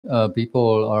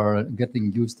people are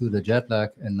getting used to the jet lag,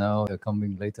 and now they're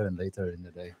coming later and later in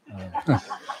the day.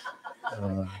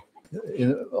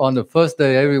 On the first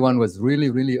day, everyone was really,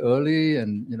 really early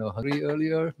and hungry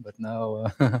earlier. But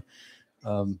now,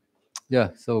 yeah.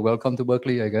 So welcome to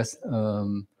Berkeley, I guess.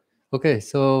 Okay,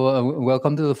 so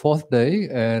welcome to the fourth day,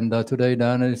 and today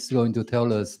Dan is going to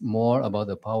tell us more about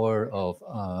the power of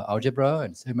algebra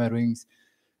and semirings.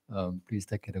 Please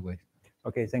take it away.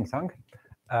 Okay, thanks, Hang.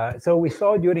 So we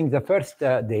saw during the first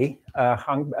day,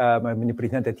 Hang, when he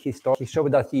presented his talk, he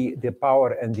showed us the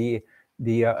power and the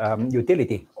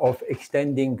utility of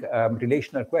extending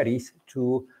relational queries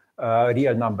to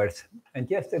real numbers.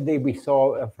 And yesterday we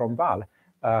saw from Val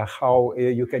how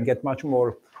you can get much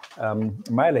more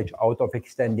mileage out of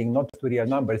extending not to real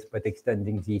numbers, but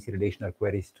extending these relational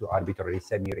queries to arbitrary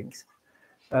semirings.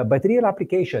 But real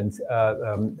applications,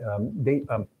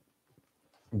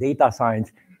 data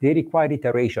science, they require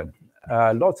iteration.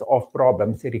 Lots of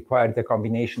problems require the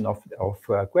combination of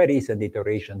queries and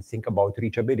iterations. Think about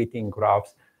reachability in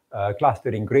graphs,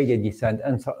 clustering, gradient descent,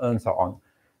 and so on.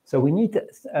 So we need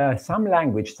some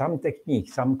language, some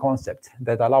techniques, some concepts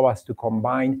that allow us to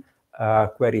combine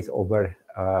queries over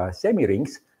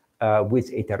semirings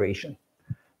with iteration.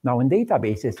 Now, in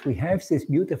databases, we have this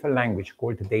beautiful language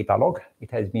called data log. It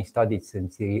has been studied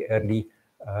since the early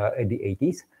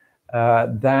 80s.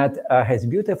 That has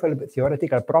beautiful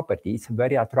theoretical properties,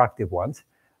 very attractive ones,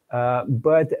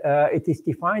 but it is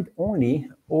defined only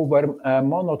over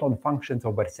monotone functions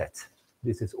over sets.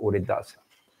 This is all it does.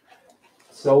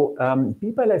 So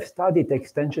people have studied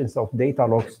extensions of data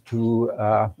logs to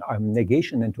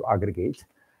negation and to aggregate.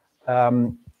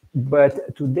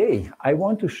 But today, I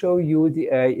want to show you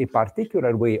a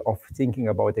particular way of thinking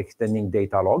about extending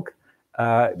data log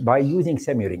by using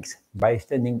semirings, by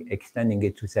extending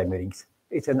it to semirings.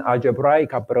 It's an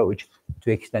algebraic approach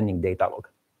to extending data log.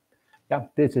 Yeah,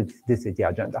 this is the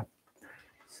agenda.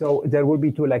 So there will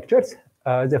be two lectures.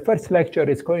 The first lecture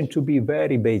is going to be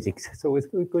very basics, so it's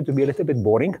going to be a little bit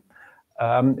boring.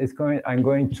 I'm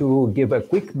going to give a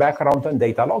quick background on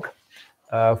data log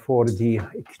for the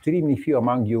extremely few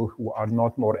among you who are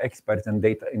not more experts in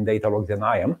data log than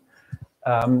I am.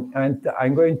 And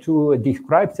I'm going to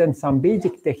describe then some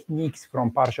basic techniques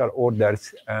from partial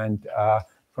orders and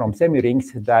from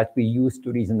semirings that we use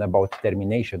to reason about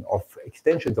termination of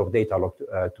extensions of data log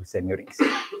to semirings.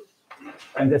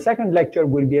 And the second lecture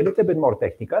will be a little bit more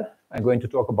technical. I'm going to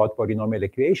talk about polynomial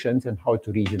equations and how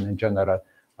to reason in general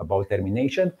about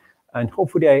termination. And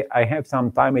hopefully I have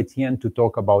some time at the end to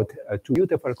talk about two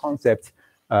beautiful concepts,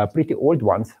 pretty old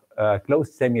ones,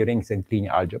 closed semirings and clean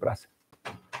algebras.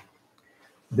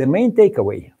 The main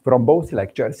takeaway from both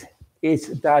lectures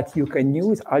is that you can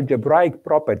use algebraic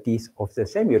properties of the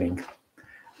semiring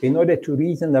in order to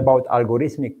reason about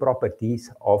algorithmic properties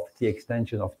of the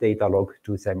extension of data log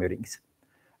to semirings.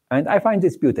 And I find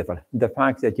this beautiful, the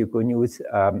fact that you can use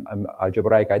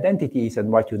algebraic identities and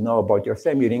what you know about your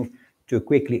semiring to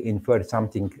quickly infer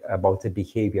something about the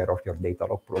behavior of your data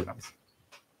log programs.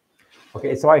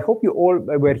 Okay, so I hope you all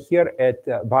were here at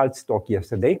Val's talk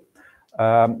yesterday.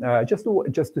 Just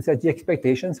to set the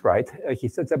expectations right, he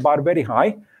set the bar very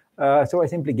high, so I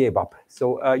simply gave up.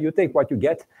 So you take what you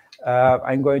get.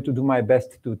 I'm going to do my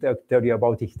best to tell you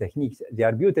about his techniques. They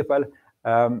are beautiful,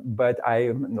 but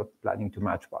I'm not planning to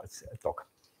match Val's talk.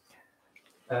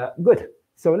 Good.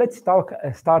 So let's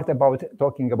start about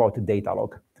talking about data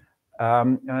log.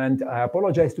 And I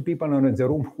apologize to people in the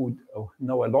room who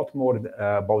know a lot more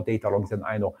about data logs than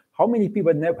I know. How many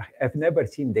people have never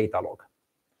seen data log?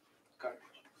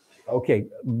 Okay,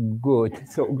 good.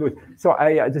 So good. So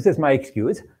this is my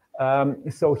excuse.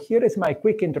 So here is my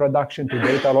quick introduction to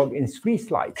data log in 3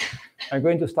 slides. I'm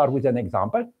going to start with an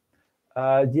example.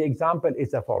 The example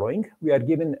is the following. We are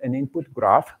given an input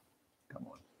graph. Come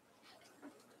on.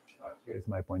 Here's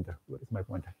my pointer. Where is my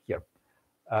pointer? Here.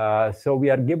 So we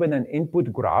are given an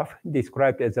input graph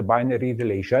described as a binary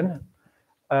relation.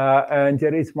 And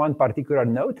there is one particular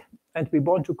node, and we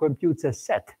want to compute the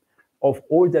set of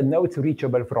all the nodes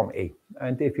reachable from A.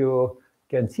 And if you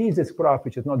can see this graph,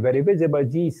 which is not very visible,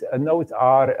 these nodes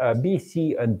are B,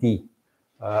 C, and D.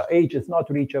 H is not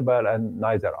reachable, and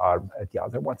neither are the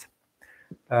other ones.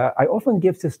 I often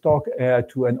give this talk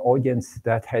to an audience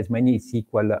that has many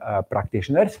SQL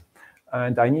practitioners,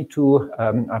 and I need to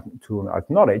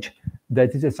acknowledge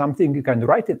that this is something you can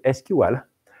write in SQL,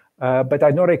 but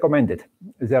I don't recommend it.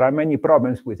 There are many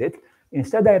problems with it.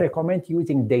 Instead, I recommend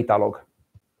using data log.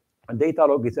 Data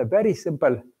log is a very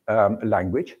simple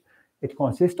language. It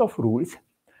consists of rules,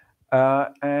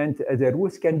 and the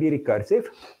rules can be recursive,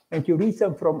 and you read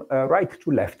them from right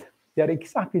to left. They're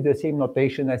exactly the same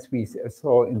notation as we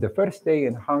saw in the first day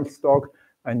in Hangstock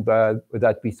and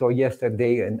that we saw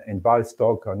yesterday in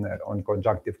Valstock on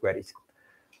conjunctive queries.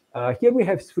 Here we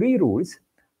have three rules.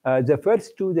 The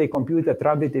first two, they compute the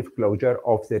transitive closure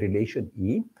of the relation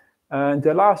E. And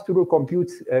the last rule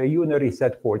computes a unary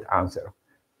set called answer.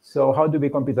 So how do we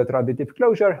compute the transitive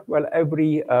closure? Well,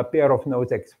 every pair of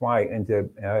nodes xy in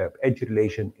the edge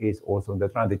relation is also in the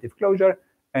transitive closure.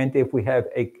 And if we have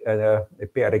a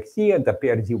pair xz and a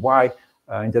pair zy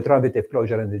in the transitive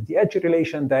closure and the edge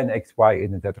relation, then xy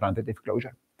is in the transitive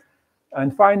closure.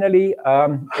 And finally,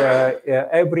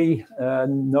 every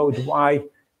node y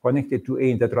connected to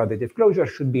A in the transitive closure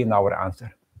should be in our answer.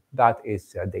 That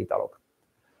is data log.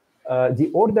 The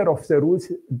order of the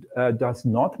rules does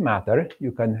not matter.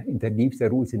 You can interleave the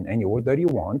rules in any order you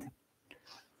want.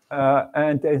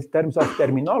 And in terms of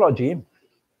terminology,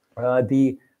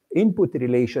 the input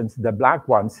relations, the black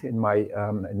ones in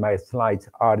my slides,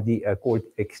 are the called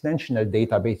extensional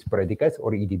database predicates,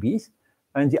 or EDBs.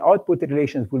 And the output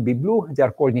relations will be blue. They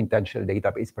are called intentional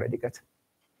database predicates.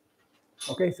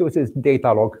 Okay, so this is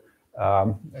data log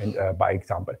by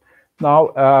example.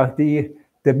 Now,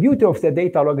 the beauty of the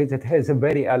data log is it has a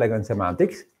very elegant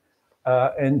semantics.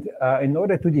 And in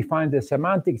order to define the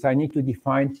semantics, I need to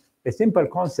define a simple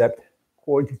concept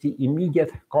called the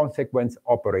immediate consequence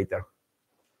operator.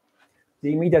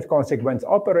 The immediate consequence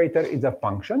operator is a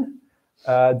function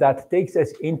that takes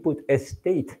as input a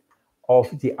state of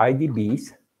the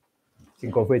IDBs.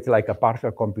 Think of it like a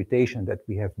partial computation that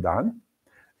we have done,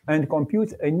 and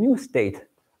computes a new state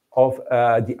of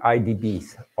the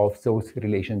IDBs of those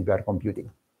relations we are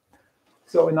computing.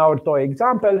 So in our toy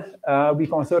example, we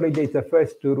consolidate the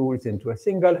first two rules into a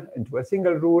single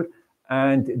rule,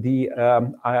 and the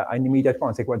immediate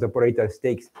consequence operator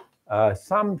takes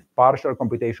some partial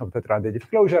computation of the transitive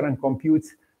closure and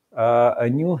computes a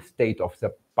new state of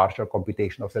the partial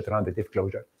computation of the transitive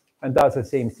closure, and does the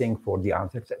same thing for the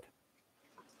answer set.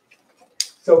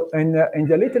 So in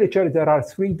the literature, there are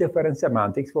three different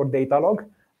semantics for data log: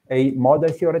 a model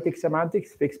theoretic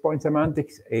semantics, fixed point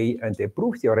semantics, and a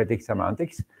proof theoretic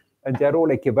semantics, and they're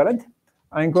all equivalent.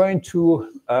 I'm going to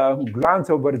glance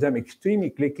over them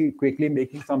extremely quickly,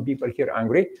 making some people here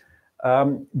angry.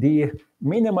 The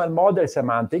minimal model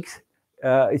semantics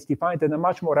is defined in a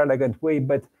much more elegant way,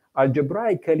 but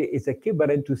algebraically is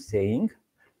equivalent to saying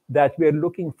that we're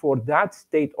looking for that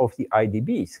state of the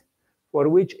IDBs, for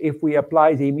which if we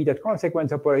apply the immediate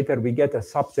consequence operator, we get a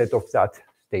subset of that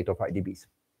state of IDBs.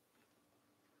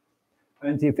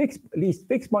 And the least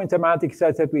fixed point semantic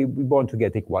says that we want to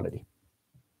get equality.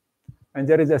 And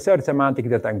there is a third semantic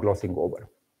that I'm glossing over.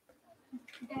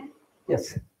 Dan,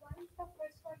 yes? Why is the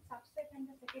first one subset and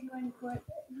the second one equal?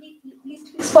 Least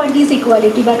fixed point is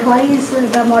equality, but why is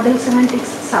the model semantics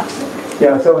subset?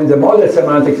 Yeah, so in the model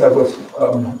semantics, I was,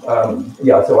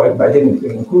 so I didn't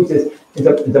include this. In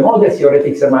the model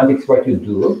theoretic semantics, what you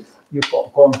do, you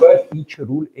convert each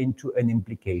rule into an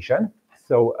implication.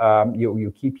 So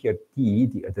you keep here T,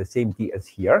 the same T as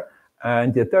here,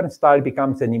 and the turnstile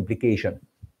becomes an implication.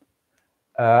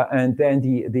 And then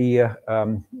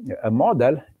a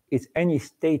model is any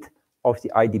state of the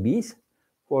IDBs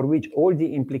for which all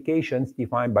the implications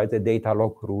defined by the data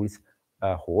log rules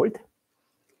hold.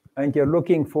 And you're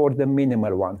looking for the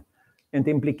minimal one. And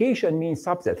implication means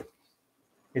subset.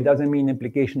 It doesn't mean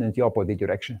implication in the opposite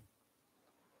direction.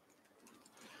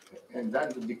 And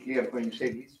that would be clear when you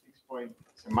say this fixed point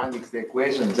semantics, the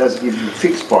equation just gives you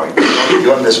fixed point. You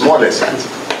want the smallest sense.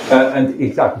 And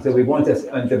exactly. So we want this,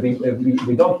 and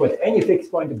we don't want any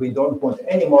fixed point. We don't want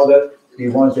any model. We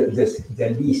want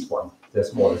the least one, the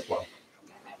smallest one.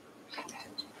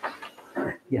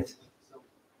 Yes. So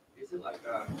is it like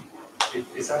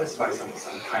it satisfies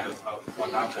some kind of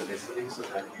one-after listening so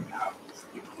that you have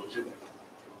inclusion?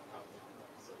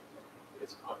 So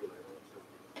it's popular.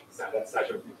 That's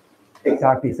such a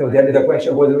Exactly. So then the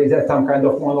question was, is there some kind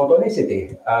of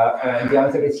monotonicity? And the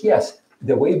answer is yes.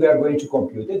 The way we are going to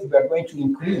compute it, we are going to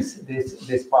increase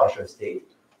this partial state.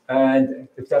 And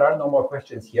if there are no more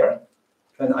questions here,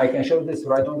 then I can show this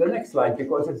right on the next slide,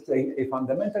 because it's a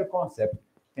fundamental concept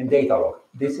in data log.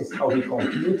 This is how we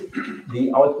compute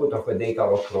the output of a data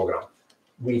log program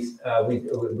with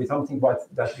something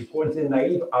that we call the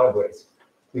naive algorithm.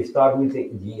 We start with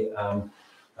the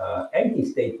empty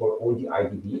state for all the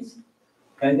IDBs,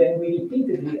 and then we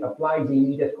repeatedly apply the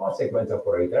immediate consequence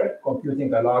operator,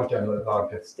 computing a larger and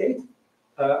larger state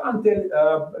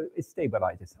until it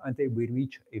stabilizes, until we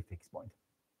reach a fixed point.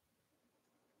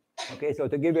 Okay, so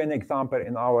to give you an example,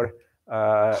 in our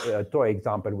toy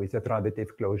example with the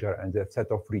transitive closure and the set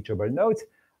of reachable nodes,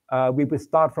 we will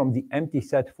start from the empty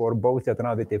set for both the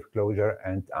transitive closure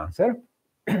and answer.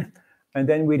 And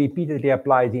then we repeatedly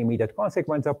apply the immediate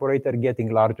consequence operator,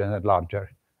 getting larger and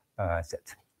larger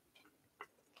sets.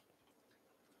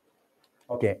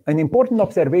 Okay, an important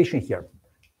observation here.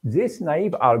 This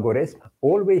naive algorithm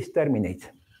always terminates.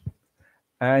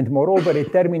 And moreover,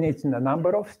 it terminates in a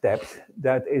number of steps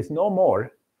that is no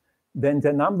more than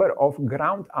the number of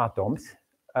ground atoms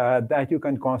that you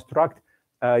can construct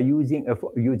using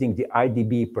the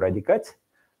IDB predicates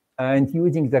and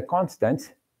using the constants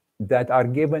that are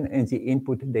given in the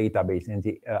input database, in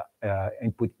the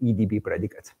input EDB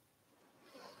predicates.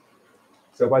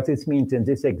 So what this means in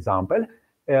this example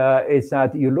is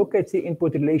that you look at the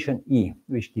input relation E,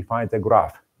 which defines a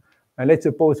graph. And let's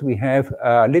suppose we have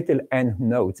little n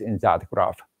nodes in that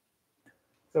graph.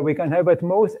 So we can have at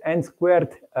most n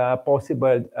squared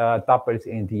possible tuples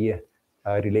in the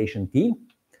relation T,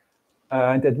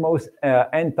 and at most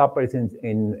n tuples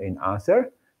in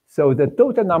answer. So the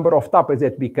total number of tuples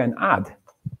that we can add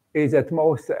is at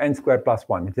most n squared plus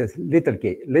 1, which is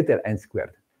little n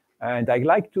squared. And I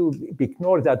like to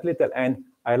ignore that little n.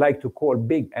 I like to call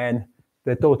big N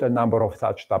the total number of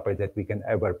such tuples that we can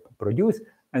ever produce.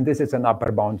 And this is an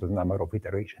upper bound of the number of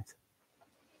iterations.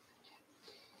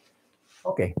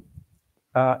 Okay.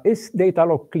 Is data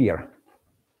log clear?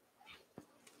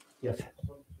 Yes.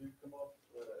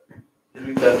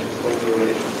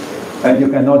 And you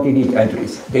cannot delete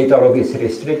entries. Data log is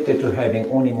restricted to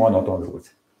having only monotone rules.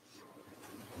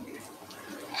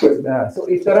 So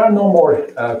if there are no more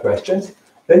questions,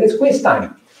 then it's quiz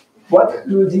time. What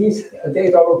do these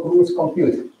data log rules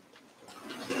compute?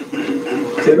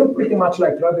 They look pretty much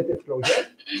like transitive closure,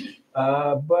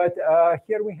 but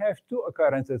here we have two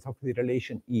occurrences of the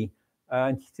relation E,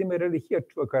 and similarly here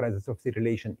two occurrences of the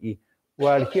relation E.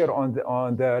 While here on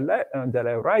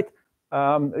the right,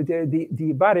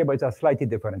 the variables are slightly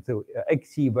different. So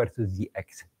XC versus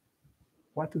ZX.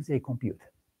 What do they compute?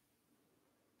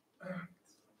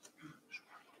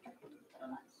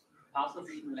 Path of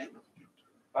even length.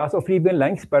 Path of even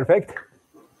length, perfect.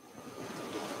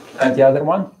 And the other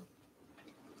one?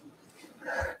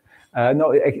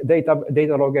 No,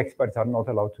 data log experts are not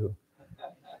allowed to.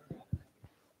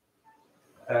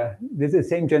 This is the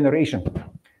same generation.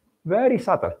 Very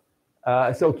subtle.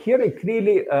 So here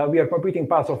clearly we are computing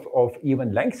paths of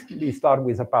even length. We start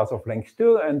with a path of length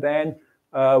 2, and then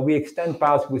we extend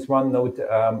paths with one node,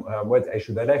 one edge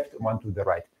to the left, one to the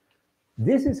right.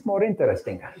 This is more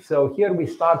interesting. So here we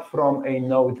start from a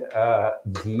node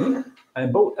Z,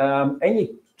 and both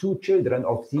any two children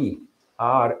of Z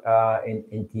are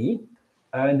in T.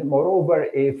 And moreover,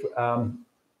 if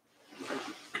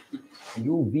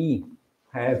UV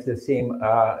have the same,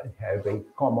 have a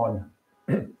common,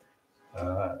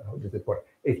 how does it work?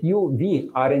 If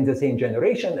UV are in the same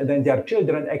generation, then their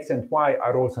children X and Y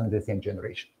are also in the same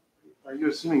generation. Are you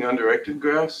assuming undirected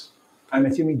graphs? I'm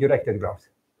assuming directed graphs.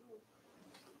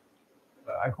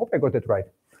 I hope I got it right.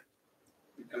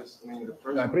 Because, I mean, the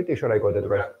first I'm pretty sure I got it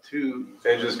right. got two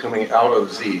edges coming out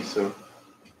of Z, so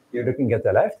You're looking at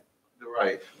the left? the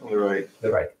right, on the right.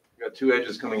 The right. You got two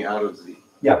edges coming out of Z.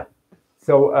 Yeah.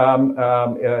 So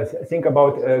think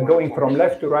about going from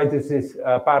left to right. This is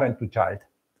parent to child.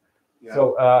 Yeah.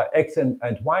 So X and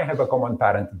Y have a common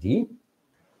parent Z.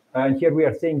 And here we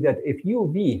are saying that if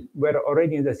UV were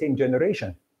already in the same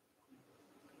generation,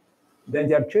 then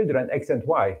their children X and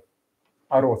Y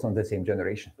are also in the same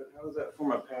generation. But how does that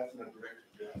form a path in a directed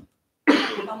graph?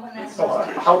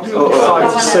 How do you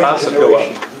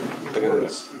Look at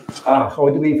this. How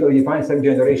do we define some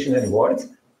generation in words?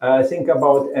 Think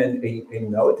about a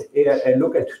node and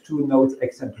look at two nodes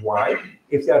X and Y.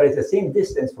 If there is the same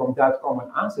distance from that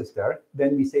common ancestor,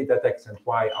 then we say that X and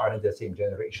Y are in the same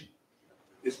generation.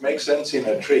 This makes sense in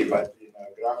a tree, but in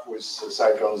a graph with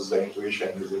cycles, the intuition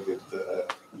is a bit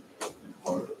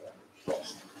more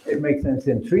lost. It makes sense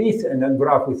in trees, and then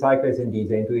graph with cycles, indeed,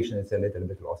 the intuition is a little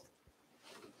bit lost.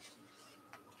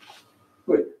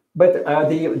 Good. But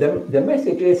the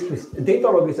message is data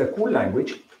log is a cool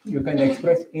language. You can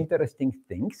express interesting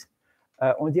things.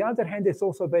 On the other hand, it's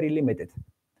also very limited.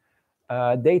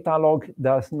 Data log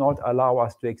does not allow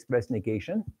us to express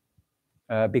negation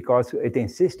because it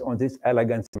insists on this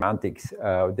elegant semantics,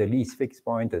 the least fixed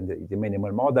point and the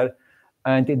minimal model,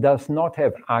 and it does not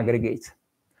have aggregates.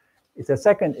 It's a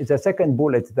second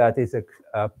bullet that is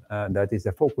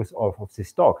a focus of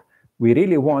this talk. We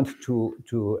really want to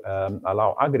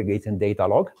allow aggregates in data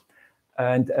log.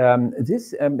 And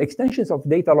this extensions of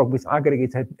data log with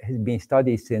aggregates has been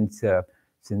studied since the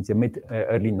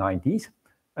early 90s.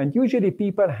 And usually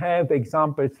people have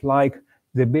examples like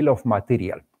the bill of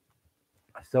material.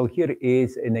 So here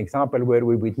is an example where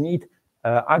we would need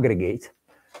aggregates.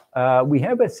 We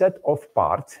have a set of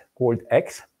parts called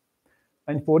X,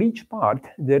 and for each part,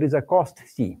 there is a cost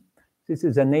C. This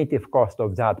is a native cost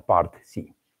of that part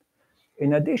C.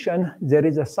 In addition, there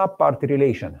is a subpart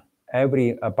relation.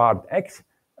 Every part X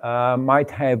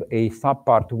might have a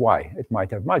subpart Y. It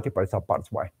might have multiple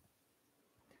subparts Y.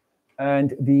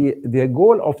 And the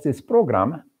goal of this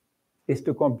program is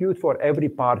to compute for every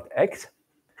part X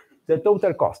the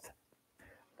total cost.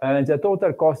 And the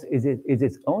total cost is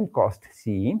its own cost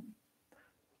C,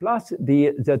 plus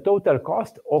the total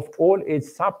cost of all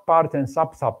its subparts and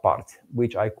sub-subparts,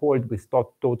 which I called with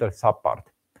total subpart.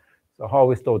 So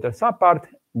how is total subpart?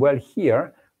 Well,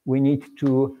 here we need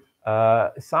to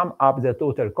sum up the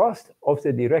total cost of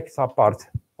the direct subparts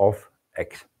of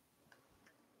X.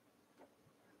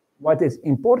 What is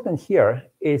important here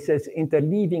is this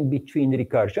interleaving between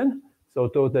recursion. So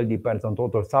total depends on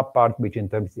total subpart, which in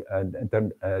turn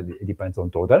depends on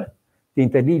total. The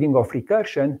interleaving of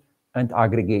recursion and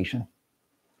aggregation.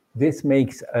 This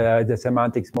makes the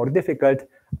semantics more difficult,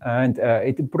 and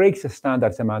it breaks the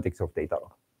standard semantics of data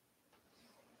log.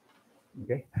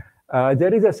 Okay.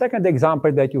 There is a second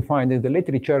example that you find in the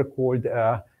literature called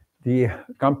the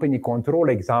company control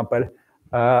example.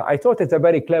 I thought it's a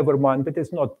very clever one, but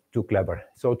it's not too clever.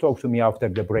 So talk to me after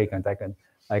the break, and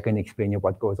I can explain you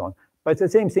what goes on. But the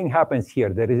same thing happens here.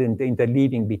 There is an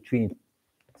interleaving between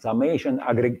summation,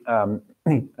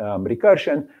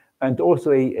 recursion, and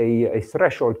also a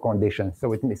threshold condition.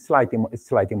 So it's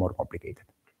slightly more complicated.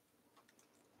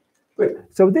 Good.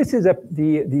 So this is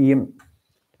the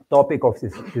topic of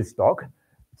this talk.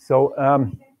 So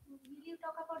Will you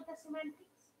talk about the semantics?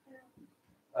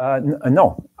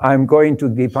 no, I'm going to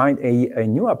define a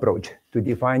new approach to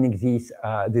defining these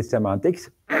semantics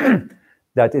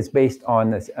that is based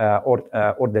on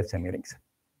ordered semirings.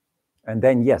 And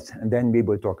then, yes, and then we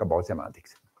will talk about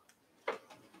semantics.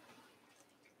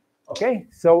 Okay,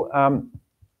 so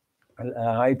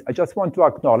I just want to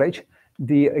acknowledge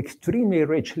the extremely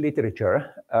rich literature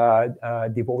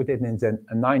devoted in the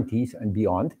 90s and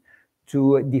beyond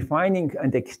to defining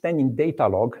and extending data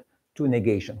log to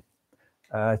negation.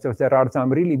 So there are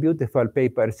some really beautiful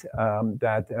papers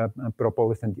that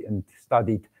proposed and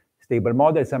studied stable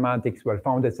model semantics,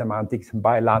 well-founded semantics,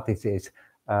 bilattices.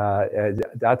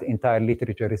 That entire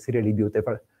literature is really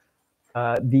beautiful.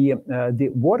 The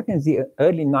work in the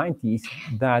early 90s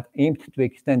that aimed to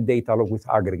extend data log with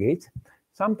aggregates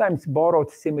sometimes borrowed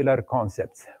similar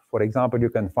concepts. For example, you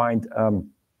can find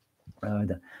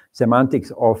the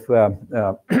semantics of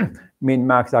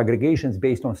min-max aggregations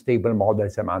based on stable model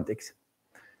semantics.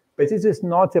 But this is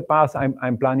not the path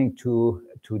I'm planning to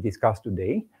discuss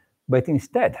today, but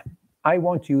instead, I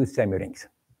want to use semirings.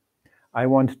 I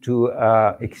want to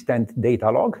extend data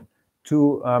log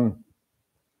to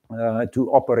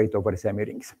operate over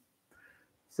semirings.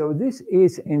 So this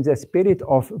is in the spirit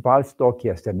of Val's talk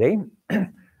yesterday,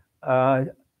 but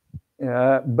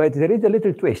there is a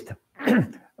little twist,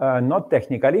 not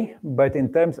technically, but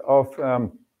in terms of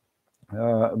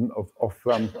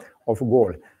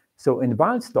goal. So in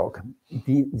Val's talk,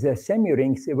 the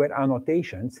semirings were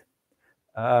annotations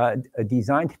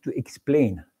designed to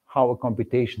explain how a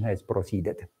computation has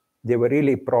proceeded. They were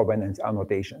really provenance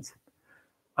annotations.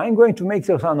 I'm going to make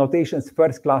those annotations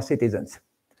first-class citizens.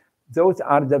 Those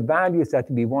are the values that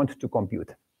we want to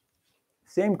compute.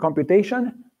 Same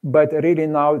computation, but really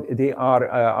now they are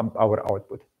our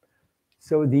output.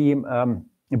 So the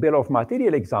bill of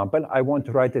material example, I want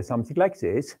to write something like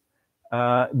this.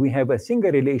 We have a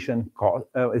single relation cost,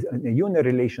 a unit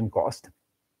relation cost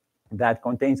that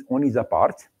contains only the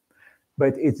parts,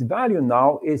 but its value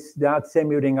now is that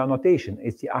semiring annotation.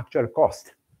 It's the actual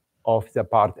cost of the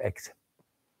part X.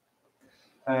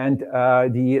 And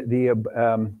the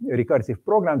recursive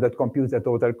program that computes the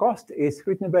total cost is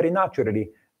written very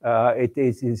naturally. It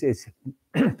is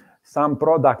some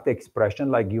product expression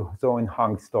like you saw in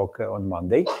Hang's talk on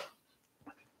Monday.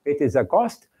 It is a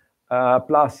cost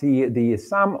plus the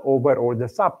sum over all the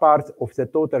subparts of the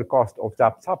total cost of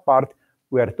that subpart,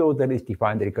 where total is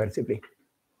defined recursively.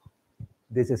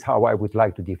 This is how I would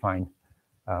like to define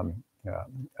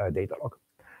data log.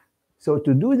 So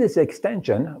to do this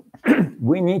extension,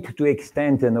 we need to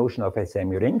extend the notion of a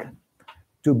semiring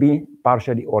to be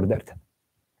partially ordered.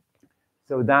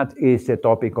 So that is the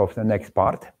topic of the next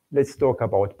part. Let's talk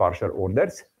about partial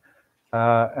orders.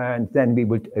 And then we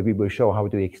will show how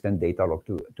to extend data log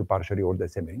to partially ordered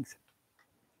semirings.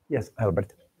 Yes,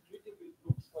 Albert. I think it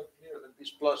looks quite clear that this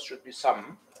plus should be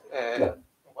sum. Yeah.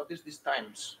 What is this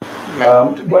times?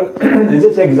 Well, in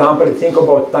this example, think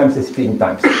about times as being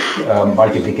times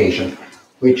multiplication.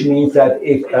 which means that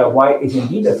if y is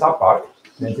indeed a subpart,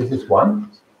 then this is 1.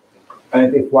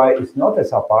 And if y is not a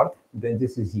subpart, then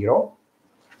this is 0.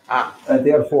 And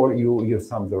therefore, you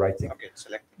sum the right thing. Okay,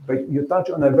 select. But you touch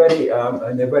on a very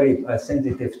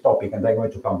sensitive topic, and I'm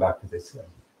going to come back to this.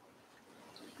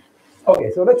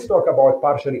 Okay, so let's talk about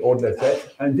partially ordered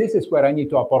sets, and this is where I need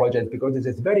to apologize because this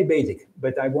is very basic.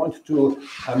 But I want to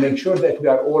make sure that we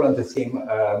are all on the same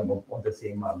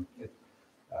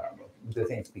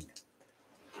speed.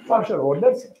 Partial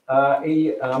orders.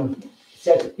 A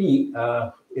set P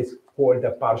is called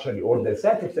a partially ordered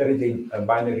set if there is a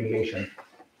binary relation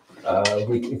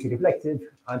which is reflexive,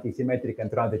 antisymmetric, and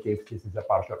transitive. This is a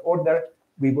partial order.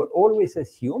 We will always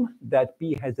assume that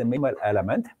P has a minimal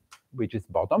element, which is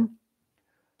bottom.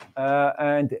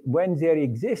 And when there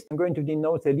exists, I'm going to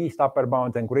denote the least upper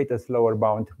bound and greatest lower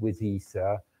bound with these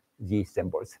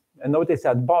symbols. And notice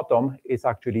that bottom is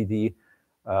actually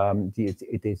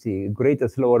it is the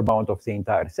greatest lower bound of the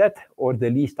entire set or the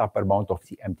least upper bound of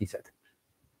the empty set.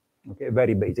 Okay,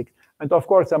 very basic. And of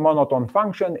course, a monotone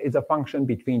function is a function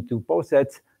between two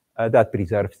posets that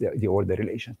preserves the order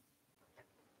relation.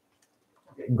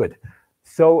 Okay, good.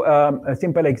 So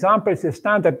simple examples,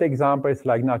 standard examples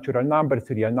like natural numbers,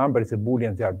 real numbers,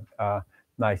 Booleans are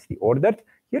nicely ordered.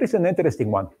 Here is an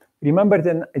interesting one. Remember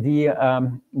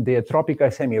the tropical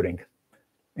semi-ring.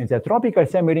 In the tropical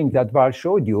semi-ring that Val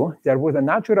showed you, there was a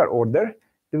natural order,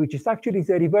 which is actually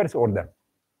the reverse order.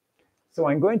 So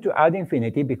I'm going to add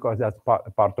infinity because that's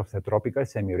part of the tropical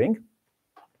semi-ring.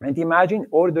 And imagine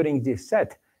ordering this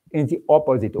set in the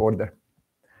opposite order.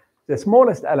 The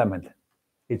smallest element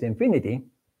is infinity.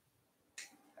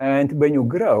 And when you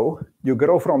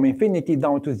grow from infinity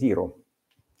down to 0.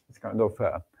 It's kind of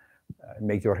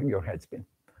makes your head spin.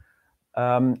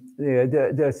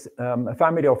 This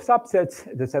family of subsets,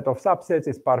 the set of subsets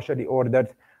is partially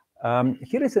ordered.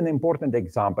 Here is an important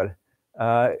example.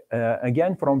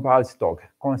 Again, from Val's talk.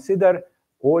 Consider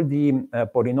all the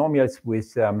polynomials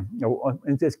with,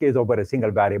 in this case, over a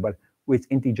single variable with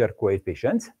integer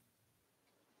coefficients.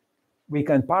 We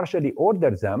can partially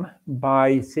order them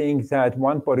by saying that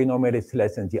one polynomial is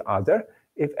less than the other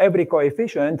if every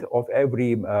coefficient of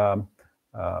every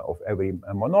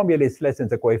monomial is less than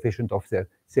the coefficient of the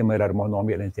similar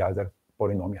monomial in the other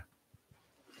polynomial.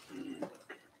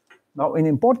 Now, an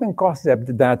important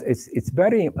concept that it's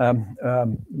very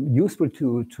useful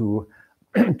to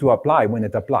apply when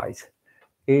it applies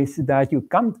is that you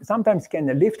sometimes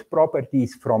can lift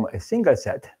properties from a single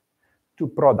set to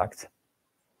products.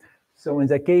 So in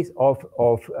the case of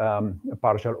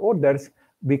partial orders,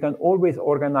 we can always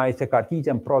organize a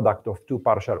Cartesian product of two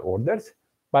partial orders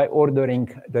by ordering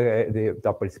the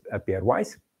tuples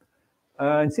pairwise.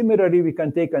 And similarly, we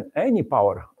can take any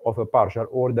power of a partial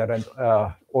order and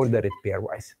order it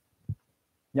pairwise.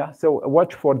 Yeah, so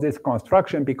watch for this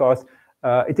construction because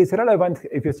it is relevant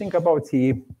if you think about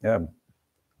the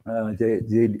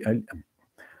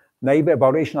naive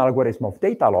evaluation algorithm of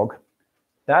data log.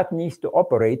 That needs to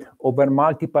operate over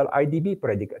multiple IDB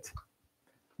predicates.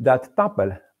 That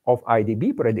tuple of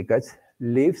IDB predicates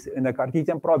lives in a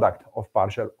Cartesian product of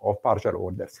partial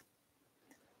orders.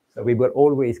 So we will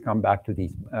always come back to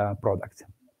these products.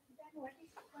 Then what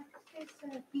is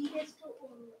this P raised to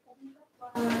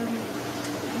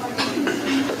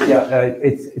Yeah,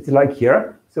 it's like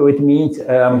here. So it means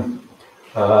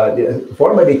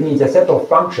formally it means a set of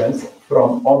functions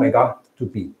from omega to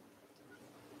P.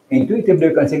 Intuitively,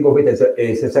 you can think of it as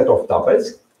a set of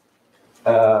tuples,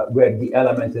 where the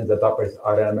elements in the tuples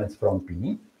are elements from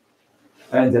P.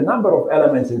 And the number of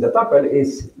elements in the tuple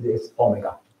is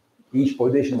omega. Each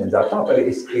position in that tuple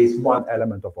is one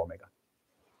element of omega.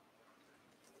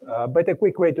 But a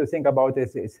quick way to think about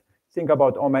this is think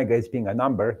about omega as being a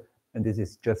number, and this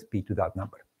is just P to that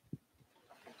number.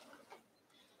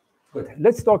 Good.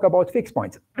 Let's talk about fixed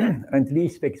points and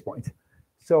least fixed points.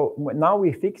 So now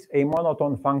we fix a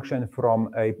monotone function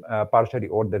from a partially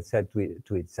ordered set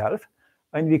to itself,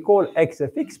 and we call x a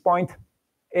fixed point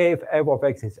if f of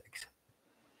x is x.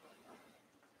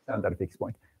 Standard fixed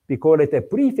point. We call it a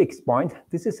prefixed point.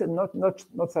 This is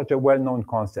not such a well-known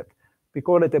concept. We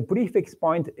call it a prefixed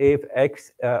point if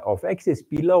x of x is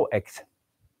below x.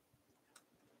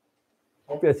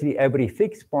 Obviously, every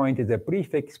fixed point is a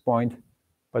prefixed point,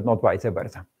 but not vice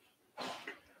versa.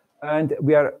 And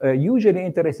we are usually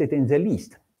interested in the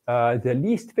least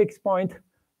fixed point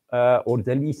or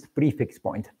the least prefixed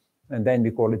point. And then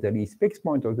we call it the least fixed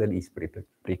point or the least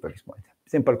prefixed point.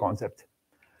 Simple concept.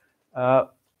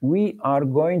 We are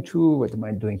going to, what am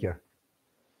I doing here?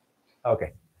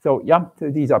 Okay, so yeah,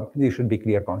 so these should be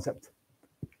clear concepts.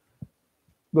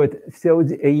 Good, so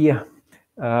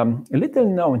A little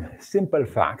known simple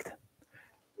fact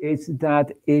is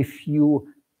that if you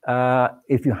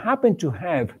happen to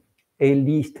have a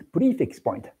least prefix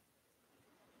point,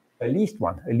 a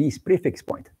least prefix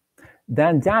point,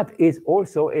 then that is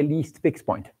also a least fixed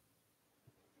point.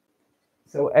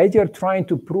 So as you're trying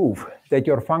to prove that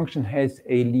your function has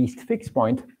a least fixed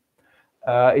point,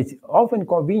 it's often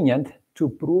convenient to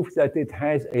prove that it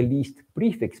has a least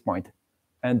prefix point,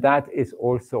 and that is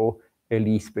also a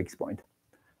least fixed point.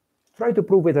 Try to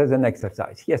prove it as an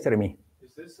exercise. Yes, Remy?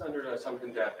 Is this under the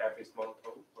assumption that f is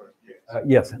monotone? Or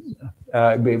yes.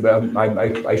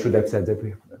 I should have said that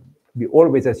we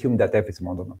always assume that f is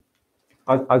monotone.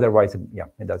 Otherwise, yeah,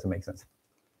 it doesn't make sense.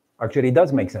 Actually, it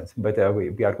does make sense, but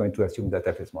we are going to assume that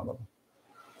f is monotone.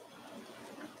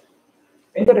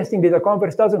 Interestingly, the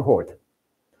converse doesn't hold.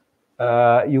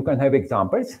 You can have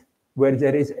examples where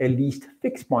there is a least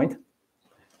fixed point,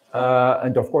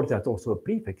 and of course, that's also a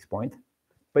prefix point,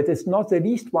 but it's not the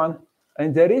least one,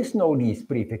 and there is no least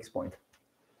prefix point.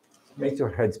 Makes your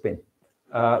head spin.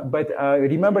 But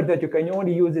remember that you can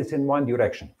only use this in one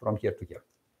direction, from here to here.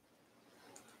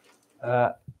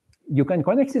 You can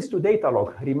connect this to data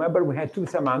log. Remember, we had two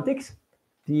semantics.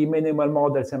 The minimal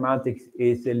model semantics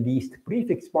is the least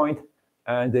prefix point,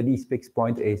 and the least fixed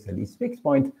point is the least fixed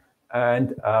point. And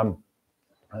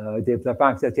the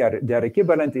fact that they are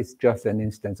equivalent is just an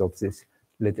instance of this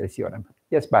little theorem.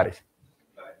 Yes, Baris?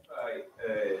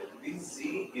 This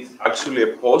Z is actually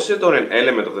a poset or an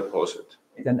element of the poset?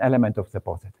 It's an element of the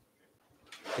poset.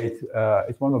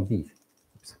 It's one of these.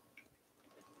 Oops.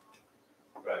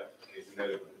 Right, it's an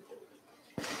element.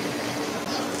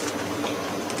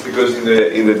 Because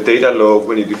in the data log,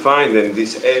 when you define, then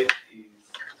this F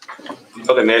is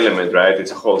not an element, right?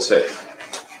 It's a whole set.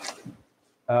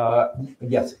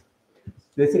 Yes.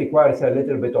 This requires a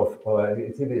little bit of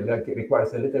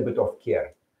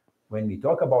care. When we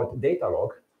talk about data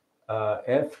log,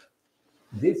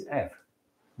 this F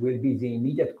will be the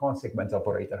immediate consequence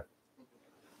operator.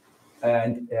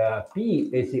 And P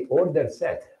is the order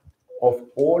set of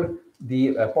all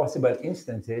the possible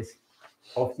instances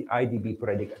of the IDB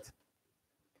predicate.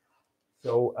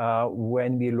 So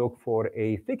when we look for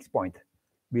a fixed point,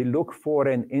 we look for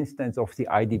an instance of the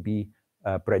IDB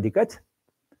predicate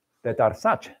that are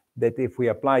such that if we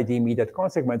apply the immediate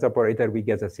consequence operator, we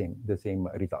get the same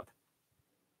result.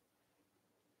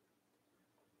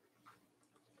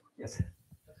 Yes.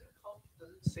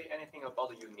 Does it say anything about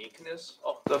the uniqueness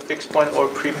of the fixed point or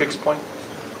prefix point?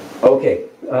 Okay.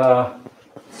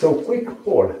 So quick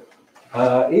poll.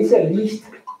 Is the least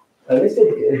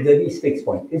fixed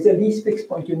point? Is the least fixed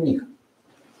point unique?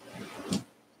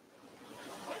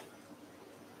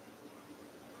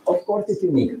 Of course it's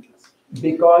unique,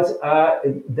 because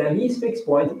the least fixed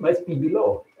point must be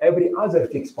below every other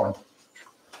fixed point.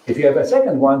 If you have a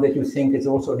second one that you think is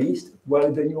also least,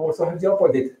 well, then you also have the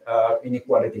opposite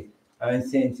inequality. And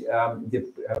since the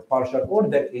partial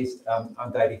order is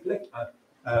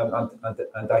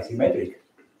anti-symmetric,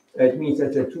 it means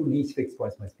that the two least fixed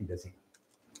points must be the same.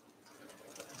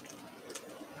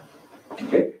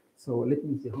 Okay, so let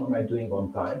me see how am I doing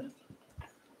on time.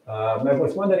 I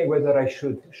was wondering whether I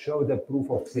should show the proof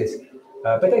of this,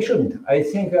 but I shouldn't. I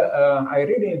think I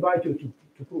really invite you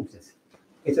to prove this.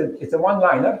 It's a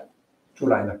one-liner,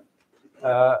 two-liner,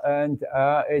 and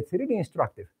it's really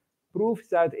instructive. Proves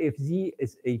that if Z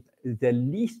is the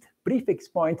least prefix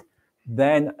point,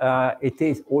 then it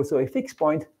is also a fixed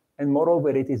point, and moreover,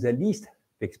 it is the least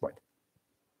fixed point.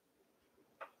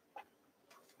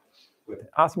 Good.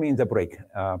 Ask me in the break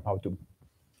how to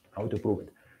prove it.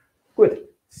 Good.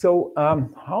 So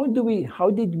how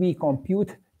did we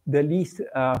compute the least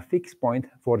fixed point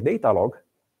for data log?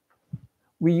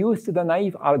 We used the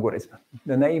naive algorithm,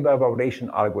 the naive evaluation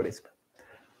algorithm.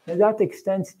 And that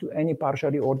extends to any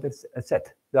partially ordered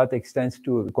set. That extends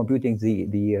to computing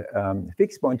the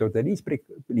fixed point or the least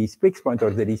fixed point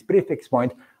or the least prefix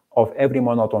point of every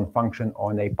monotone function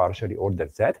on a partially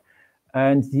ordered set.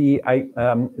 And it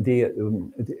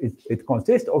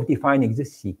consists of defining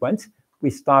this sequence. We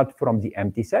start from the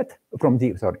empty set,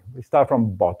 we start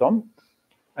from bottom,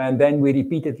 and then we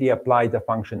repeatedly apply the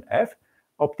function f,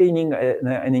 obtaining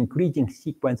an increasing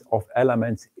sequence of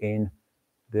elements in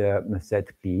the set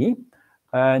P.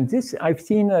 And this, I've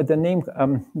seen the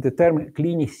term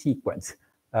Kleene sequence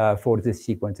for this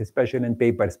sequence, especially in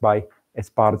papers by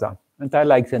Esparza. And I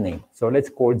like the name. So let's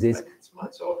call this. But it's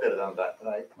much older than that,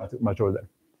 right? Much older.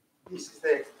 This is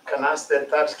the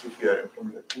Kanaster-Tarski theorem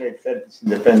from the late 30s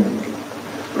independently.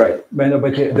 Right.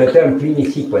 But the term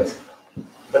Kleene sequence.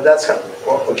 But that's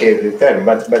okay, the term.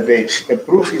 But the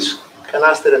proof is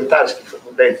Kanaster and Tarski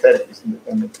from the late 30s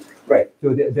independently. Right. So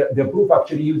the proof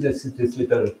actually uses this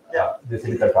little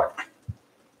fact.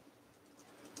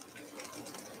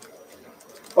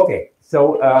 Okay.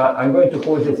 So I'm going to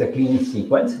call this a clean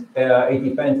sequence. It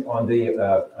depends on the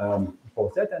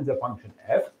poset and the function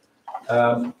f.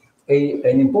 An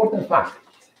important fact: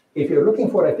 if you're looking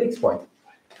for a fixed point,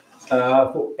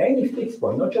 for any fixed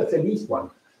point, not just the least one,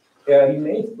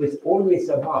 remains is always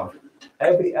above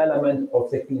every element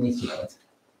of the clean sequence.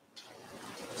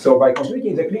 So by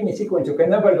computing the clean sequence, you can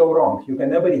never go wrong. You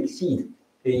can never exceed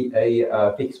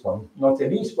a fixed point, not the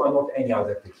least one, not any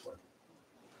other fixed one.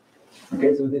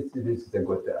 Okay, so this is a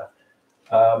good.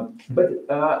 But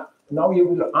now you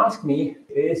will ask me: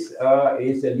 is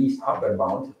the least upper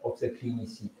bound of the clean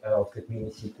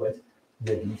sequence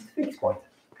the least fixed point?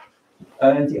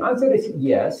 And the answer is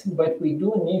yes, but we do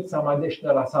need some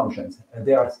additional assumptions, and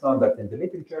they are standard in the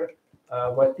literature.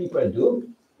 What people do,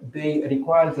 they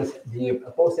require the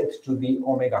posets to be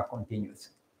omega continuous.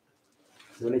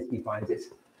 So let's define this.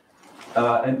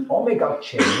 An omega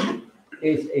chain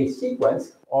is a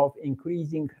sequence of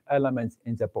increasing elements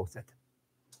in the poset.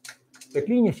 The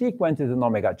clean sequence is an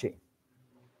omega chain.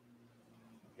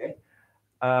 Okay.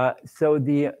 So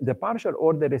the partial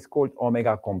order is called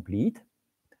omega complete.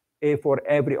 For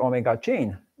every omega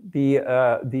chain, the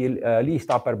least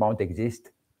upper bound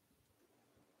exists.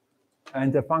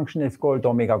 And the function is called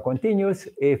omega continuous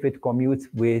if it commutes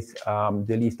with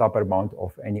the least upper bound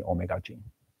of any omega chain.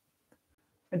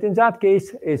 And in that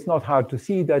case, it's not hard to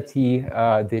see that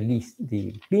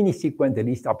the clean sequence, the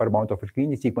least upper bound of a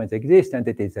clean sequence exists, and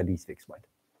it is the least fixed point.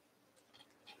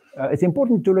 It's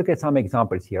important to look at some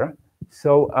examples here.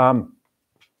 So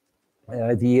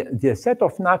the set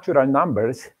of natural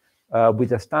numbers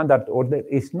with a standard order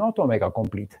is not omega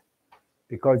complete,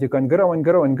 because you can grow and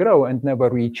grow and grow and never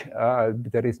reach,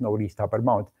 there is no least upper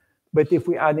bound. But if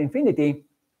we add infinity,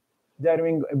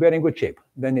 we're in good shape.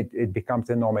 Then it becomes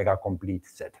an omega complete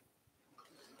set.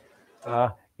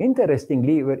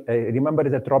 Interestingly, remember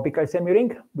the tropical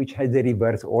semiring, which has the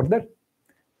reverse order?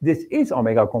 This is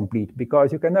omega complete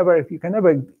because you can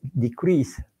never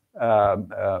decrease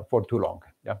for too long.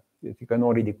 Yeah, you can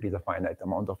only decrease a finite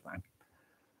amount of time.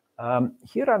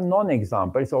 Here are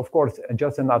non-examples. Of course,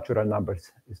 just the natural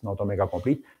numbers is not omega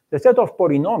complete. The set of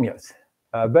polynomials,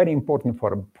 very important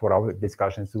for our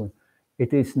discussion soon.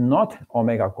 It is not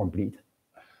omega complete.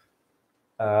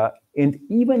 And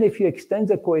even if you extend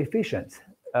the coefficients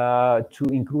to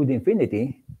include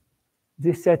infinity,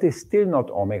 this set is still not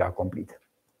omega complete.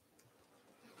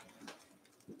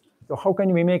 So how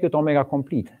can we make it omega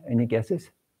complete? Any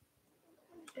guesses?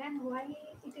 Then why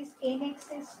it is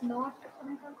nx is not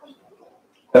omega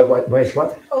complete? Why is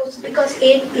what? Oh, because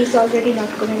 8 is already not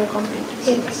omega complete.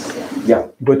 Nx. Yeah,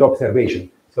 good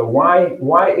observation. So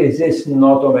why is this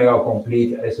not omega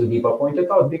complete, as Sudeepa pointed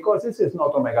out? Because this is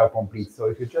not omega complete. So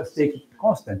if you just take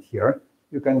constant here,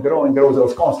 you can grow and grow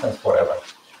those constants forever.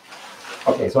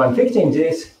 Okay, so I'm fixing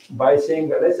this by saying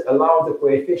that let's allow the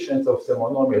coefficients of the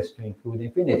monomials to include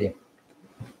infinity.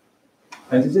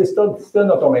 And this is still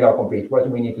not omega complete. What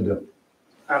do we need to do?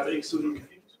 Add excluding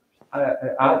infinity.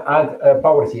 Add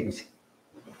power series.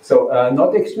 So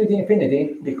not exclude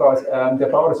infinity because the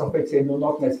powers of x do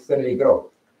not necessarily grow,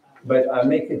 but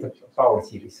make it a power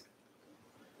series.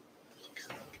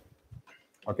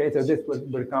 Okay, so this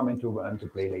will come into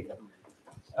play later.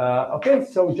 Okay,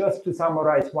 so just to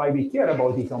summarize why we care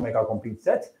about these omega complete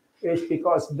sets is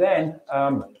because then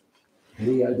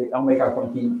the omega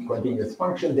continuous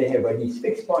function, they have a least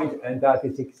fixed point, and that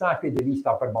is exactly the least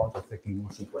upper bound of the clean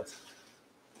sequence.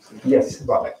 Yes,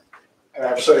 Robert. And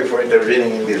I'm sorry for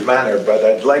intervening in this manner, but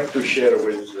I'd like to share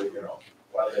with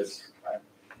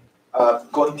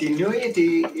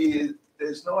continuity is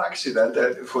there's no accident.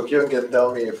 Fouquier can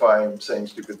tell me if I'm saying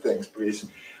stupid things, please.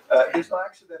 There's no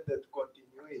accident that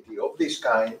continuity of this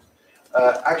kind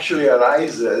actually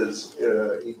arises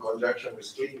in conjunction with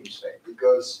Kleinstein,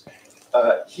 because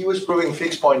he was proving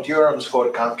fixed point theorems for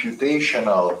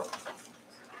computational,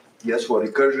 yes, for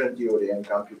recursion theory and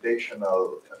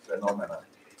computational phenomena.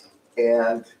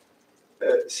 And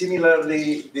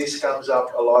similarly, this comes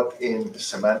up a lot in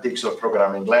semantics of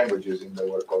programming languages in the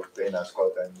work of Dana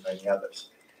Scott and many others.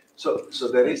 So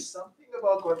there is something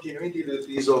about continuity that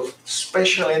is of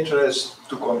special interest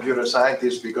to computer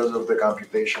scientists because of the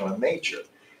computational nature.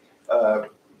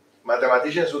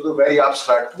 Mathematicians who do very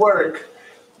abstract work,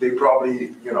 they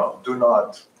probably, do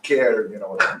not care, when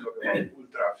talk about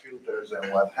ultra filters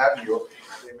and what have you.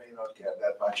 They may not care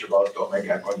that much about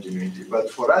omega continuity. But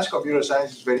for us, computer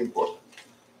science is very important.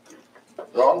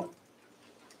 Ron?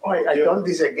 I don't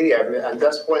disagree. I'm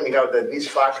just pointing out that this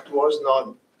fact was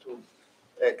not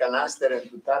Canaster and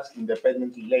Tutarsky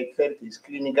independently late 30s.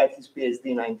 Clinic got his PhD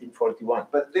in 1941.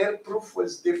 But their proof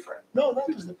was different. No, that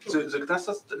was the proof. So the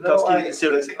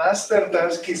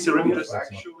Knaster-Tarski syringe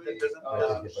actually took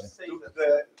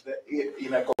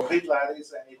in a complete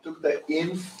lattice, and he took the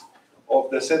inf of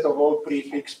the set of all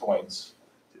prefix points.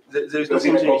 There is no Because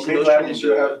in a complete continuation lattice, in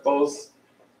you the- have both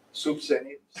subs and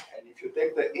infs. And if you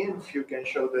take the inf, you can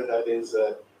show that that is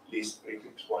a least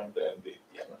prefix point and the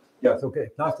Yes, okay.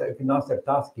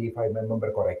 Knaster-Tarski, if I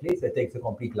remember correctly, so it takes a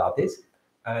complete lattice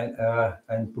and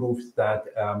proves that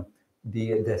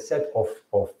the set of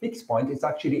fixed point is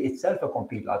actually itself a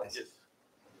complete lattice. Yes.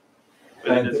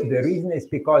 And the reason is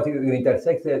because you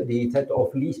intersect the set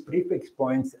of least prefix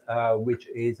points, which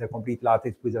is a complete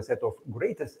lattice, with a set of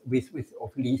greatest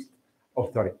of least.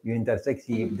 Oh, sorry. You intersect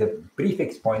the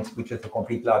prefix points, which is a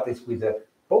complete lattice, with the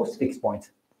postfix points,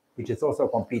 which is also a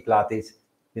complete lattice.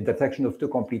 The intersection of two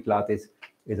complete lattice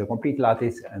is a complete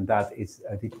lattice, and that is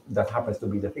that happens to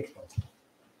be the fixed point.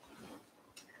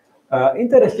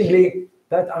 Interestingly,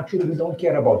 that actually we don't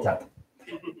care about that.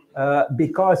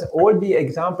 Because all the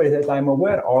examples that I'm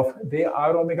aware of, they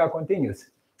are omega continuous.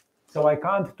 So I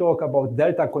can't talk about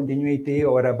delta continuity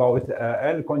or about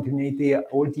L continuity,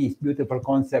 all these beautiful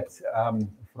concepts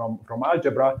from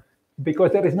algebra,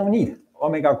 because there is no need.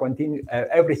 Omega continuous,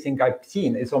 everything I've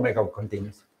seen is omega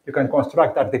continuous. You can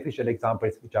construct artificial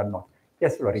examples which are not.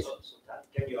 Yes, Floris? So that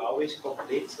can you always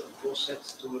complete those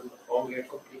sets to an omega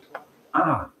complete one?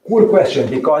 Ah, cool question,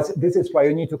 because this is why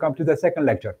you need to come to the second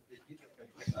lecture.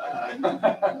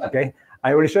 Okay,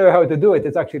 I will show you how to do it.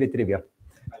 It's actually trivial.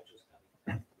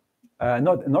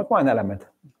 Not one element.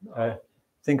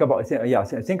 Think about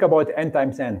n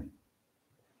times n.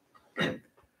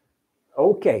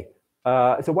 Okay.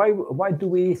 So why do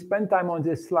we spend time on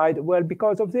this slide? Well,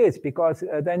 because of this. Because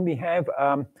then we have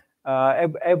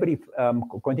every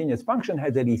continuous function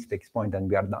has a least fixed point, and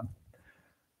we are done.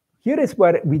 Here is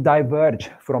where we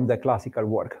diverge from the classical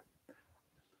work.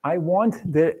 I want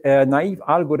the naive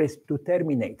algorithm to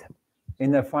terminate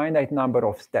in a finite number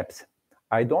of steps.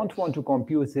 I don't want to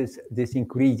compute this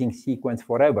increasing sequence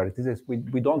forever.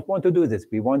 We don't want to do this.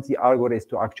 We want the algorithm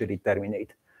to actually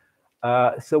terminate.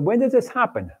 So when does this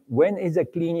happen? When is a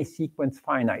Kleene sequence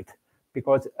finite?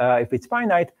 Because if it's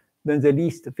finite, then the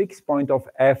least fixed point of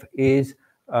f is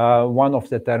one of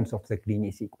the terms of the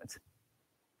Kleene sequence.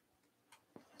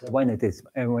 So when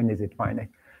is it finite?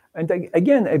 And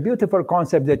again, a beautiful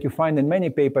concept that you find in many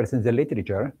papers in the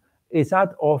literature is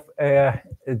that of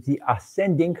the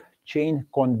ascending chain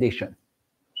condition.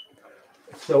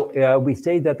 So we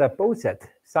say that a poset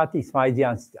satisfies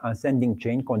the ascending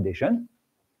chain condition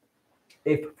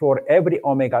if every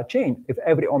omega chain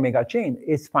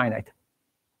is finite.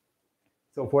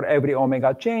 So for every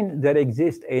omega chain, there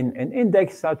exists an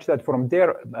index such that from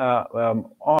there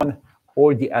on,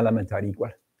 all the elements are equal.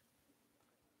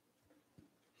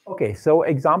 Okay, so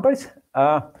examples.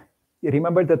 You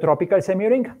remember the tropical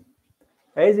semiring?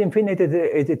 As infinite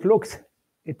as it looks,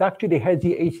 it actually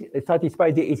it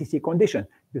satisfies the ACC condition.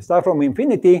 You start from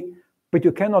infinity, but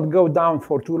you cannot go down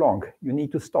for too long. You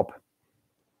need to stop.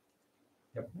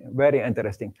 Yep. Very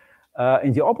interesting.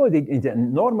 In the opposite, in the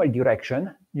normal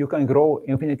direction, you can grow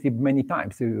infinitely many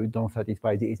times, so you don't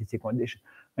satisfy the ACC condition.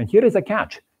 And here is a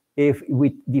catch. If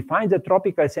we define the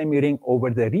tropical semiring over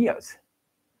the reals,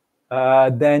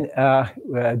 then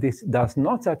this does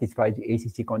not satisfy the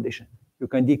ACC condition. You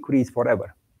can decrease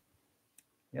forever.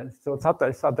 Yeah, so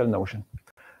subtle notion.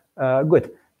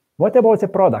 Good. What about the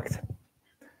product?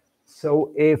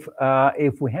 So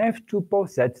if we have two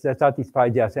posets that satisfy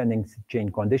the ascending chain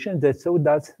condition, then so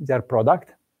does their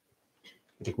product.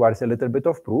 It requires a little bit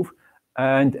of proof,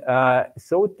 and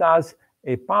so does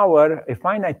a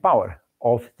finite power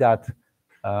of that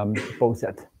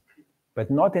poset, but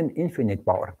not an infinite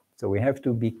power. So we have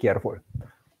to be careful.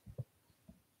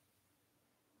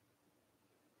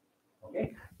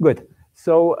 Okay, good.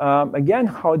 So again,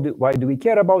 why do we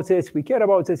care about this? We care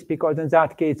about this because in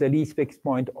that case, the least fixed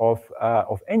point of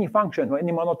any function or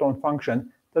any monotone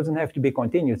function doesn't have to be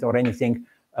continuous or anything.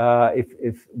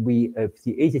 If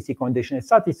the ACC condition is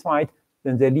satisfied,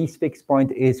 then the least fixed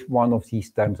point is one of these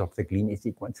terms of the Kleene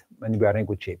sequence, and we are in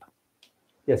good shape.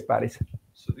 Yes, Paris.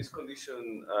 So this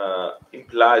condition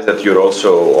implies that you're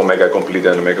also omega complete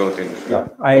and omega continuous. Yeah,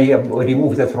 I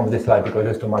removed that from the slide because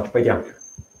it's too much, but yeah.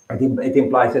 It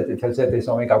implies that it is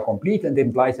omega complete, and it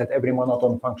implies that every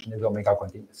monotone function is omega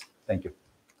continuous. Thank you.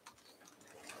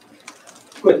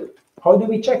 Good. How do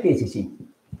we check ACC?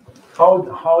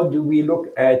 How do we look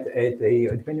at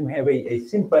when we have a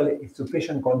simple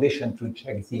sufficient condition to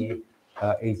check the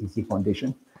ACC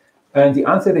condition? And the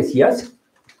answer is yes.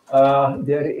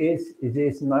 there is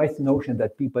this nice notion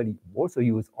that people also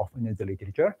use often in the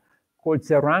literature called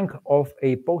the rank of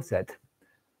a poset.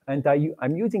 And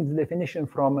I'm using the definition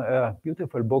from a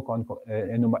beautiful book on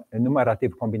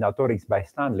enumerative combinatorics by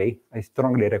Stanley. I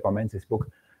strongly recommend this book.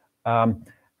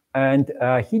 And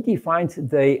he defines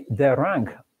the rank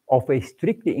of a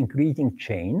strictly increasing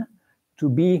chain to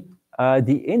be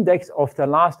the index of the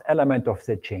last element of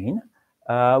the chain,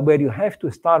 where you have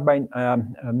to start by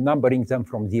numbering them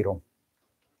from 0.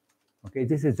 Okay,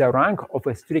 this is the rank of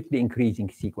a strictly increasing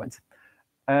sequence.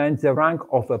 And the rank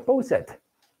of a poset,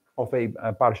 of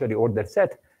a partially ordered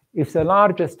set, is the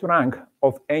largest rank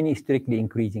of any strictly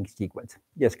increasing sequence.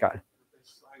 Yes, Carl?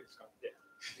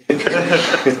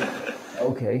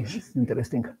 Okay, it's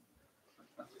interesting.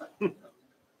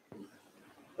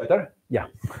 Better? Yeah.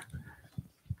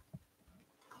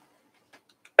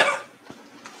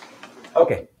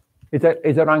 Okay, is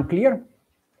the rank clear?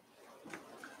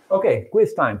 Okay,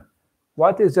 quiz time.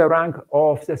 What is the rank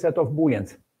of the set of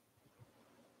Booleans?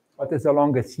 What is the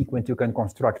longest sequence you can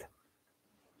construct?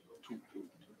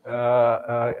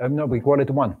 No, we call it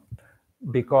 1,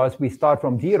 because we start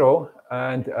from 0,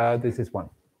 and this is 1.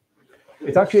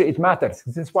 It's actually, it matters.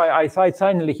 This is why I cite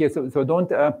silently here, so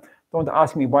don't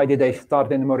ask me why did I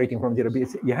start enumerating from 0.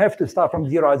 Because you have to start from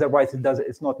 0, otherwise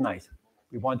it's not nice.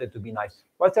 We want it to be nice.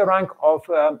 What's the rank of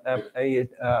a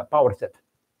power set?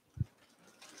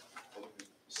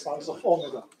 Size of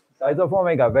omega. Size of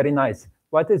omega, very nice.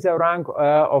 What is the rank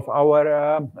of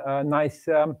our nice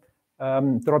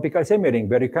tropical semiring,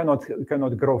 where you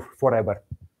cannot grow forever?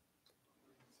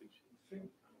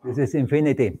 This is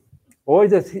infinity. All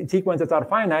the sequences are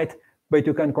finite, but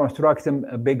you can construct them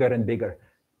bigger and bigger.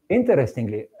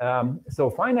 Interestingly, so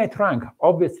finite rank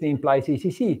obviously implies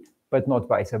ECC, but not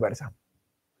vice versa.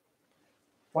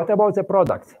 What about the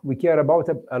products? We care about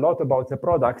a lot about the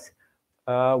products,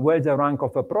 where the rank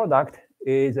of a product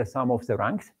is the sum of the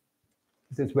ranks.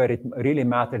 This is where it really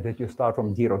matters that you start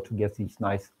from 0 to get these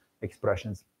nice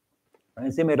expressions.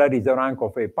 And similarly, the rank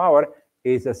of a power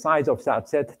is the size of that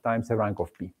set times the rank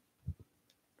of P.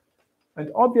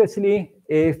 And obviously,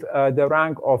 if the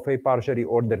rank of a partially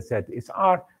ordered set is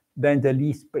R, then the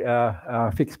least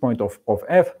fixed point of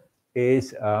F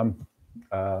is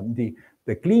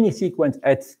the Kleene sequence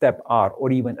at step R,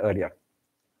 or even earlier.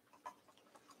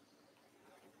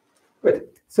 Good.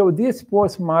 So this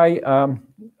was my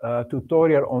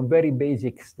tutorial on very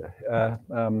basic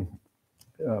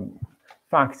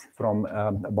facts from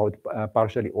about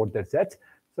partially ordered sets.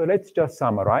 So let's just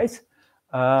summarize.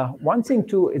 One thing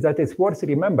that is worth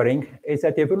remembering is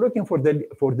that if you're looking for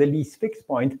the least fixed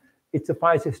point, it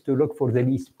suffices to look for the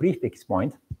least prefix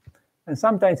point. And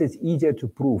sometimes it's easier to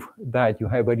prove that you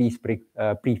have a least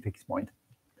prefix point.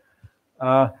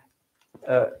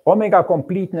 Omega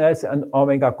completeness and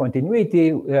omega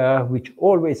continuity, which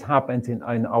always happens in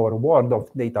our world of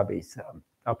database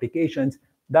applications,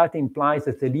 that implies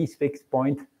that the least fixed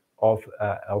point of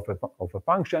a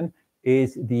function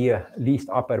is the least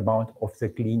upper bound of the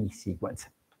Kleene sequence.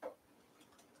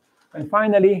 And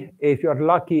finally, if you're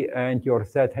lucky and your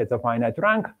set has a finite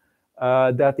rank,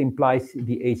 that implies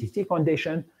the ACC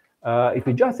condition. If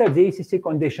you just have the ACC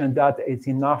condition, that is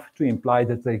enough to imply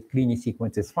that the Kleene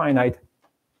sequence is finite,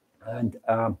 and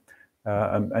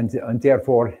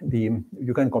therefore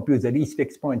you can compute the least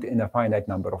fixed point in a finite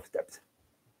number of steps.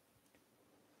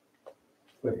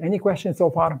 But any questions so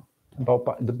far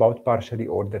about partially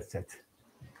ordered sets?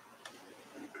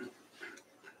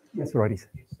 Yes, Roris.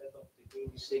 Instead of the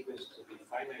Kleene sequence to be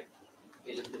finite,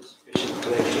 isn't it sufficient to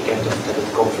actually get that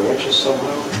it converges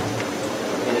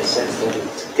somehow, in a sense that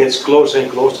it gets closer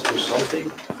and closer to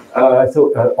something?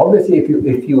 Obviously, if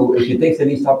you take the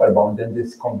least upper bound, then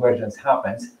this convergence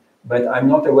happens. But I'm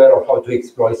not aware of how to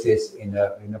exploit this in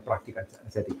a practical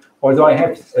setting. Although I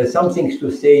have some things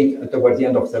to say towards the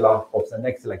end of the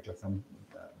next lecture, some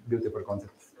beautiful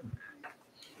concepts.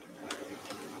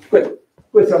 Good.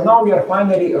 Good. So now we are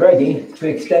finally ready to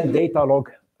extend data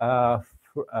log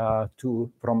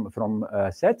from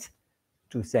sets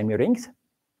to semirings.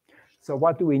 So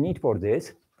what do we need for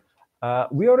this?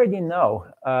 We already know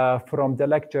from the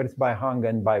lectures by Hang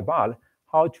and by Val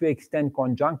how to extend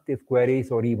conjunctive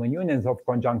queries or even unions of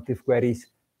conjunctive queries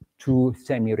to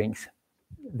semirings.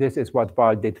 This is what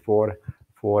Val did for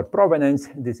provenance.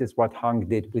 This is what Hang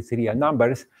did with real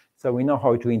numbers. So we know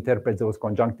how to interpret those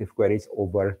conjunctive queries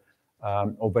over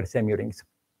semirings.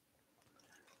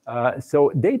 So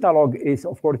data log is,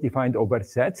 of course, defined over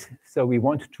sets. So we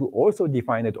want to also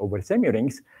define it over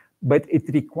semirings, but it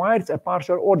requires a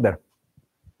partial order.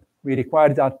 We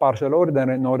require that partial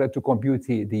order in order to compute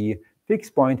the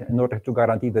fixed point, in order to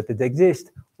guarantee that it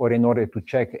exists, or in order to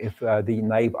check if the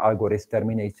naive algorithm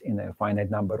terminates in a finite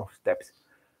number of steps.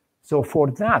 So for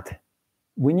that,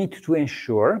 we need to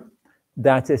ensure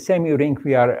that the semi-ring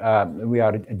we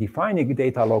are defining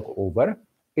data log over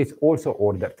is also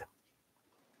ordered.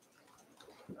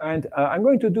 And I'm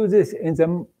going to do this in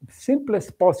the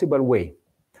simplest possible way.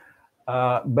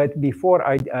 But before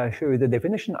I show you the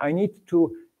definition, I need to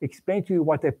explain to you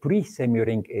what a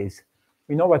pre-semi-ring is.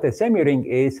 We know what a semi-ring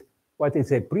is. What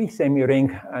is a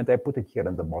pre-semi-ring? And I put it here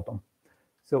on the bottom.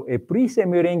 So a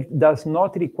pre-semi-ring does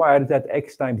not require that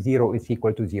x times 0 is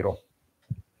equal to 0.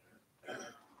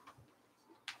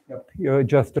 Yep, you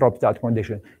just drop that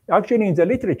condition. Actually, in the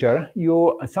literature,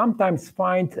 you sometimes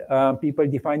find people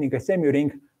defining a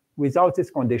semi-ring without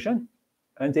this condition,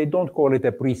 and they don't call it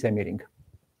a pre-semi-ring.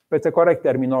 But the correct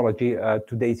terminology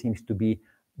today seems to be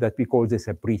that we call this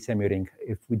a pre-semi-ring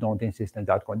if we don't insist on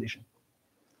that condition.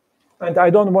 And I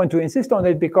don't want to insist on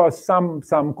it because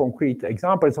some concrete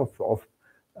examples of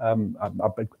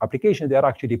applications, they are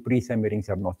actually pre-semi-rings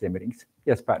or not semi-rings.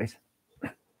 Yes, Paris.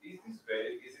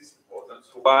 Is this important?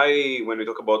 So why, when we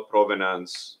talk about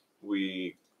provenance,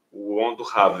 we want to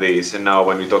have this, and now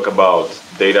when we talk about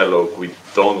data log, we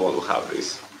don't want to have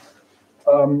this?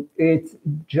 It's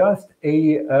just a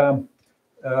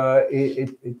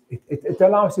it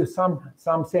allows you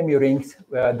some semi-rings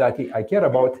that I care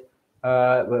about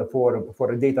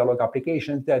for a data log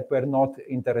applications that were not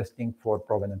interesting for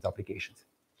provenance applications.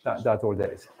 That's all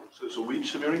there is. So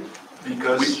which semi-ring?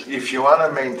 Because if you want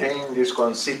to maintain this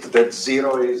conceit that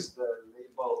 0 is the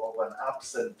label of an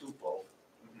absent tuple,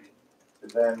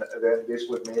 then this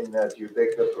would mean that you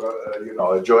take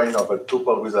a join of a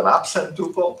tuple with an absent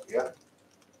tuple. Yeah,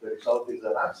 the result is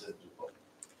an absent tuple.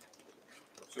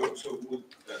 So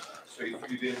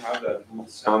if you didn't have that, would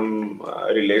some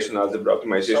relational algebra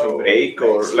optimization break,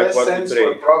 or like what would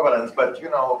break? For provenance, but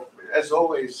as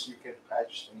always, you can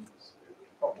patch things.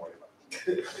 Don't worry about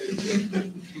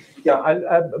it.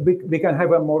 Yeah, we can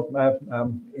have a more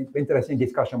interesting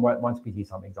discussion once we see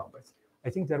some examples. I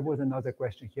think there was another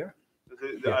question here.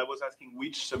 Yeah. I was asking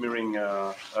which semi-ring,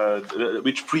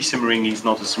 which pre-semi-ring is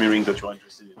not a semi-ring that you're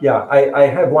interested in. Yeah, I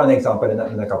have one example in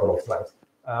a couple of slides.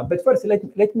 But first,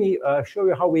 let me show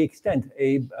you how we extend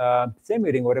a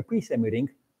semi-ring or a pre-semi-ring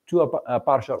to a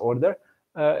partial order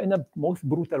in a most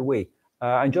brutal way.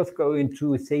 I'm just going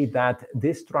to say that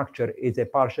this structure is a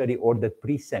partially ordered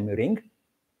pre-semi-ring,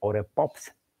 or a POPs,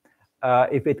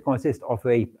 if it consists of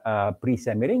a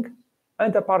pre-semi-ring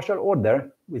and a partial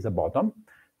order with a bottom,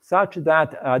 such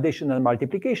that addition and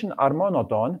multiplication are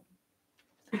monotone.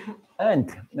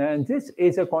 And this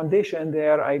is a condition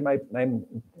there I might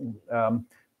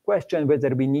question whether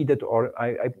we need it, or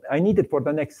I need it for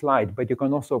the next slide, but you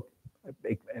can also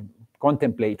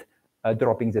contemplate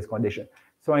dropping this condition.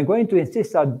 So I'm going to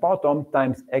insist that bottom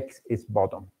times x is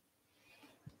bottom.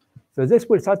 So this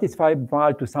will satisfy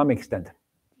val to some extent.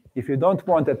 If you don't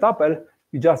want a tuple,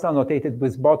 you just annotate it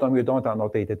with bottom, you don't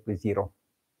annotate it with 0.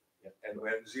 And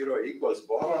when 0 equals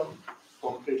bottom,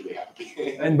 completely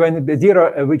happy. And when the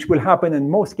 0, which will happen in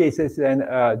most cases, then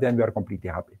we are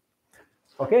completely happy.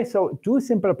 Okay, so two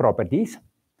simple properties.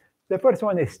 The first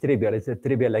one is trivial. It's a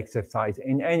trivial exercise.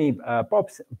 In any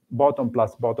POPs, bottom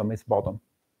plus bottom is bottom.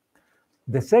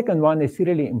 The second one is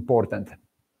really important.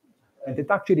 And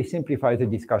it actually simplifies the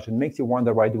discussion, makes you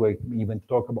wonder why do I even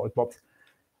talk about POPs.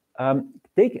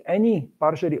 Take any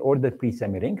partially ordered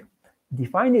pre-semi-ring,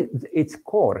 define its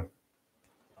core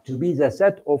to be the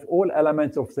set of all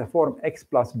elements of the form x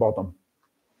plus bottom.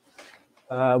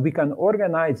 We can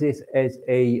organize this as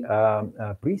a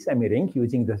pre-semi-ring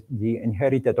using the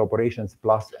inherited operations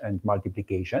plus and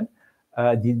multiplication.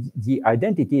 The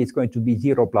identity is going to be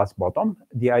 0 plus bottom.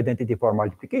 The identity for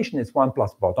multiplication is 1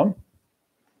 plus bottom.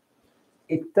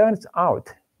 It turns out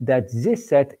that this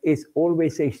set is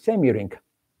always a semi-ring.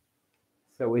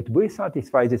 So it will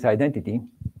satisfy this identity.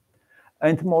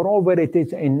 And moreover, it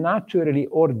is a naturally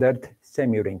ordered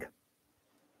semi-ring.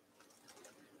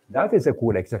 That is a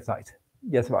cool exercise.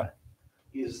 Yes, Val?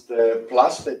 Is the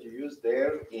plus that you use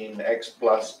there in x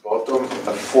plus bottom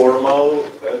a formal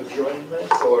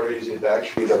joinment, or is it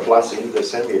actually the plus in the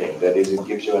semi-ring? That is, it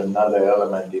gives you another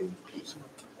element in P.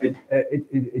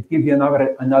 It gives you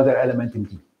another element in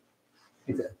P.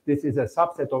 This is a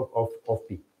subset of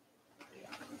P.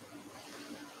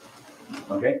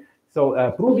 Okay,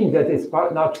 so proving that it's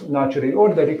naturally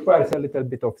ordered requires a little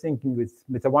bit of thinking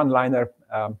with a one-liner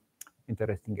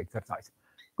interesting exercise.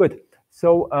 Good.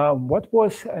 So what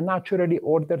was a naturally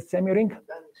ordered semi-ring? Dan,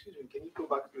 excuse me, can you go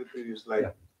back to the previous slide?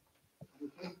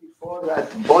 Yeah. Before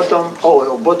that,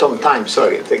 bottom time,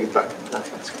 sorry, take it back.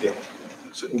 That's clear.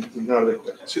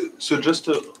 So just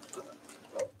to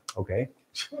Okay.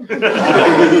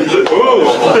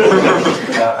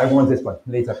 I want this one,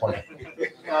 laser pointer.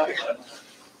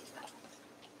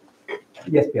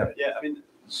 Yes, Pierre. Yeah, I mean,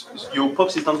 your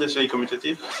POPs is not necessarily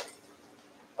commutative.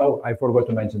 Oh, I forgot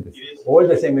to mention this. All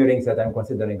the semirings that I'm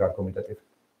considering are commutative.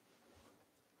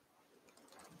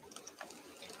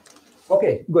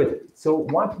 Okay, good. So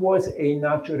what was a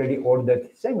naturally ordered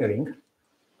semiring?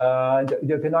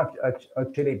 You cannot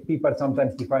actually, people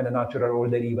sometimes define a natural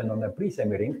order even on a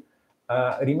pre-semiring.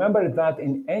 Remember that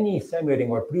in any semiring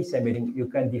or pre-semiring, you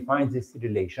can define this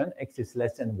relation, x is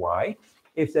less than y,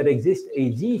 if there exists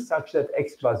a z such that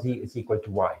x plus z is equal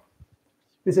to y.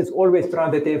 This is always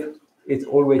transitive, it's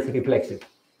always reflexive.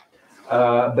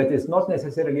 But it's not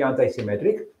necessarily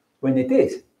anti-symmetric. When it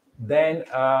is, then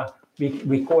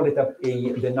we call it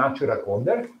the natural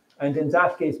order. And in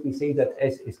that case, we say that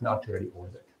S is naturally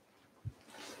ordered.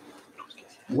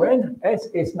 When S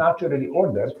is naturally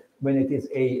ordered, when it is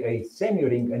a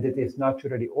semiring and it is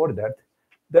naturally ordered,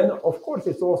 then of course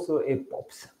it's also a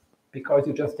POPs, because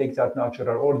you just take that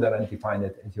natural order and define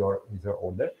it as your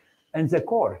order. And the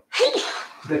core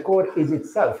is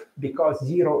itself, because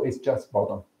 0 is just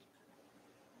bottom.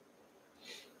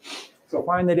 So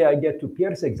finally, I get to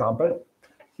Pierre's example.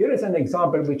 Here is an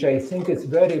example which I think is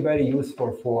very, very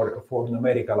useful for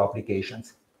numerical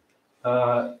applications.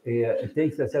 It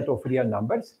takes a set of real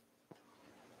numbers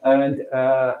and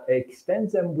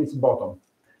extends them with bottom.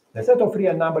 The set of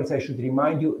real numbers, I should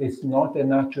remind you, is not a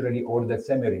naturally ordered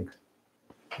semiring.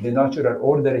 The natural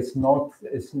order is not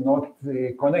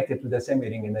connected to the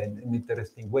semiring in an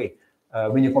interesting way.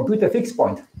 When you compute a fixed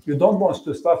point, you don't want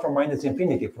to start from minus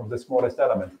infinity, from the smallest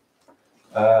element.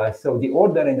 So the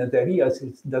order in the reals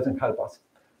doesn't help us.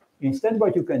 Instead,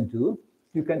 what you can do,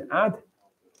 you can add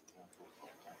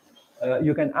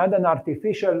an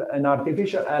artificial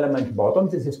element bottom.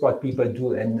 This is what people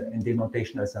do in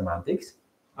denotational semantics.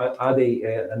 Add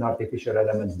an artificial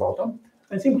element bottom,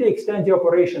 and simply extend the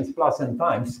operations plus and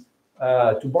times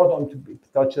to bottom to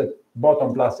such that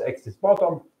bottom plus x is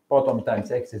bottom, bottom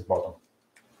times x is bottom.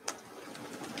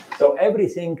 So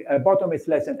everything, bottom is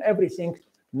less than everything,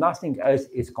 nothing else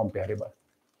is comparable.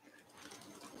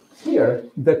 Here,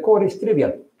 the core is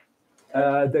trivial.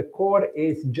 The core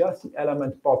is just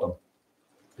element bottom,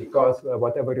 because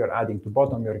whatever you're adding to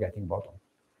bottom, you're getting bottom.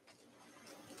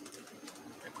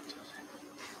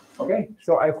 Okay,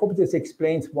 so I hope this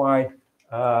explains why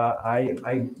I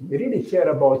really care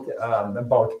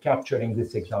about capturing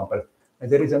this example.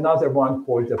 And there is another one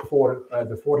called the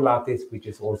four lattice, which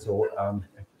is also a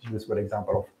useful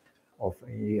example of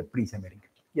a pre-semiring.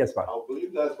 Yes, Val? I'll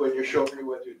believe that when you show me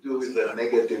what you do with the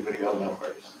negative real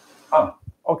numbers. Ah,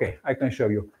 okay, I can show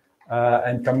you.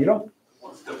 And Camilo?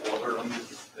 What's the order on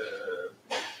this?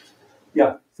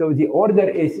 Yeah, so the order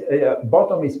is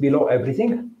bottom is below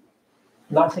everything.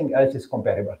 Nothing else is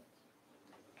comparable.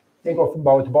 Think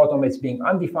about bottom as being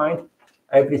undefined.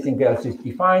 Everything else is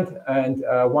defined, and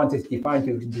once it's defined,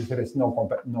 there is no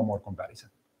more comparison.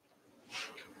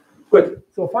 Good.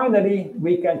 So finally,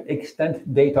 we can extend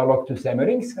data log to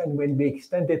semirings, and when we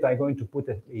extend it, I'm going to put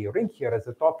a ring here at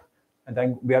the top, and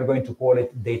then we are going to call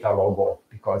it data logo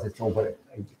because it's over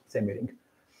a semiring.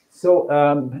 So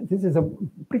this is a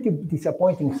pretty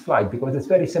disappointing slide because it's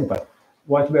very simple.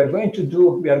 What we are going to do,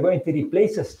 we are going to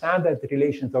replace the standard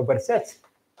relations over sets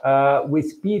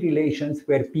with P relations,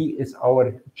 where P is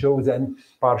our chosen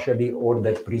partially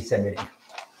ordered pre-semiring.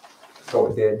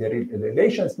 So the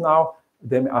relations now,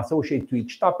 then associate to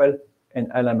each tuple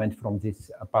an element from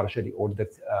this partially ordered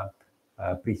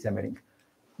pre-semiring.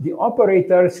 The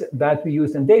operators that we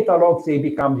use in data logs, they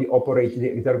become the operators,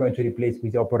 they're going to replace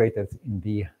with the operators in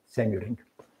the semiring.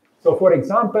 So for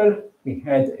example, we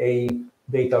had a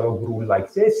data log rule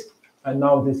like this, and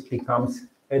now this becomes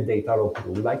a data log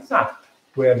rule like that,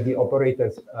 where the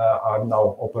operators are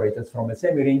now operators from a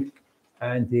semiring,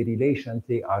 and the relations,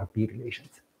 they are P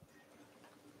relations.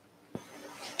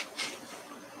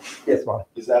 Yes, Val?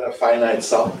 Is that a finite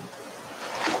sum?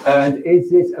 And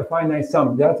is this a finite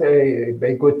sum? That's a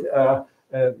very good,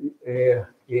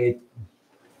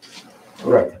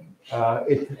 right.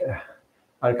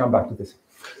 I'll come back to this.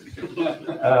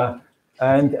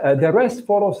 And the rest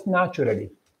follows naturally.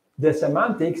 The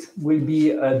semantics will be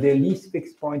the least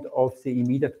fixed point of the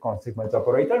immediate consequence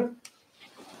operator.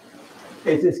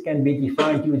 This can be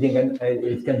defined using,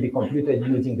 it can be computed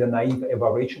using the naive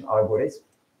evaluation algorithm.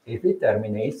 If it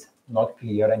terminates, not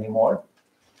clear anymore.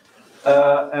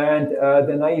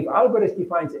 The naive algorithm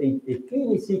defines a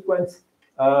clean sequence,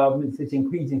 this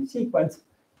increasing sequence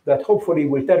that hopefully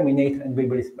will terminate, and we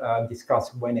will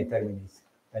discuss when it terminates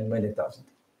and when it doesn't.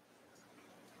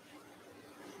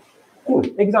 Cool,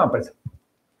 examples.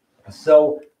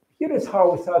 So here is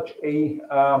how such a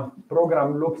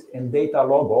program looks in data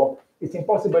logo. It's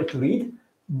impossible to read,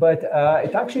 but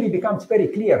it actually becomes very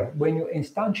clear when you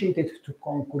instantiate it to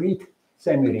concrete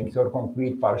semirings or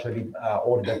concrete partially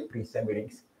ordered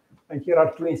pre-semirings. And here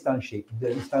are two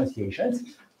instantiations.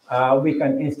 We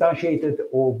can instantiate it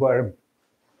over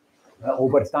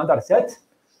standard sets,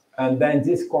 and then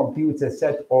this computes a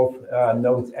set of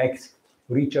nodes X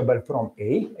reachable from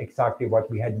A, exactly what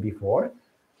we had before.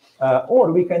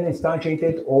 Or we can instantiate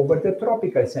it over the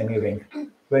tropical semiring,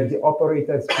 where the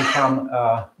operators become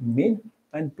min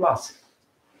and plus.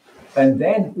 And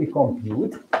then we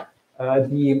compute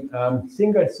the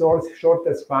single source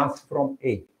shortest path from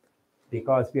A,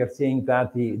 because we are saying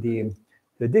that the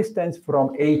distance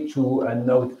from A to a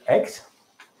node X,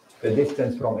 the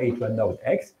distance from A to a node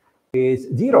X is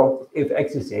 0 if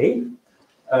X is A,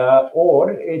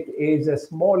 or it is the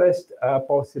smallest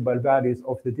possible values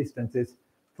of the distances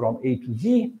from A to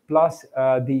Z plus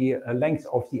the length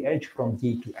of the edge from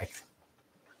Z to X.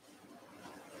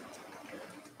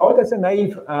 How does a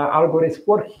naive algorithm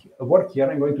work here?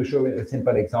 I'm going to show you a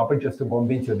simple example just to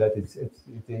convince you that it's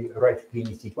the right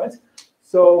clean sequence.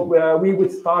 So we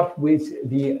would start with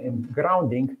the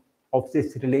grounding of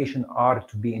this relation R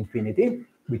to be infinity,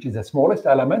 which is the smallest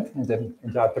element in the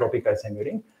tropical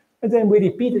semiring. And then we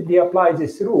repeatedly apply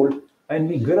this rule, and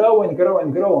we grow and grow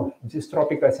and grow. This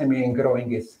tropical semiring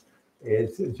growing is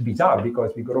bizarre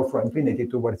because we grow from infinity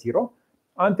towards 0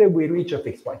 until we reach a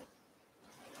fixed point.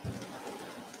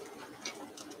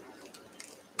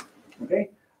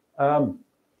 Okay,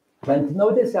 and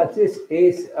notice that this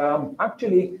is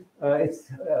actually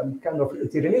it's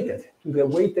related to the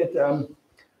weighted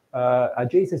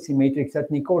adjacency matrix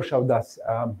that Nicole showed us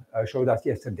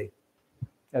yesterday.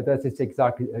 That is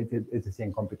exactly it's the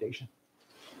same computation.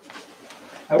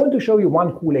 I want to show you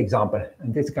one cool example,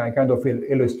 and this kind of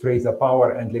illustrates the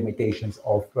power and limitations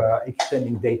of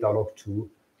extending data log to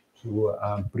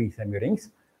pre-semirings,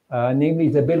 namely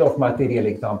the bill of material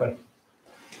example.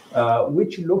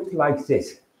 Which looked like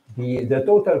this. The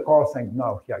total cost, and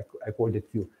now here I called it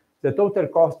Q. The total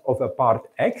cost of a part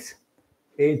X,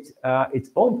 it's its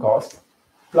own cost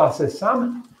plus the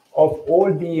sum of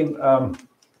all the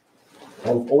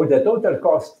total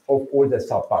cost of all the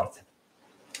subparts.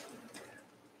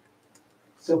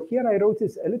 So here I wrote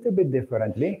this a little bit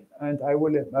differently, and I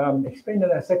will explain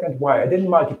in a second why I didn't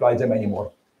multiply them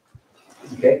anymore.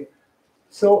 Okay.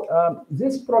 So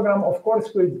this program, of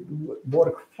course, will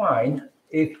work fine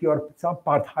if your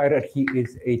subpart hierarchy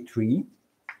is a tree.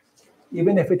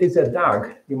 Even if it is a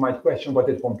DAG, you might question what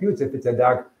it computes. If it's a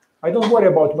DAG, I don't worry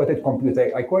about what it computes.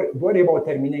 I worry about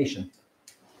termination.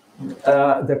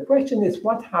 The question is,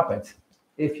 what happens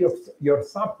if your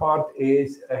subpart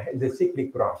is the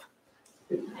cyclic graph?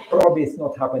 It probably is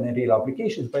not happening in real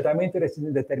applications, but I'm interested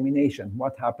in the termination.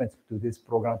 What happens to this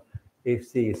program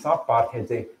if the subpart has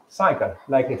a cycle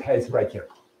like it has right here?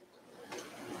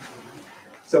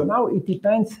 So now it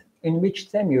depends in which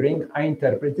semiring I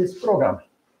interpret this program.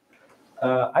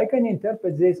 I can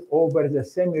interpret this over the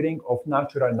semiring of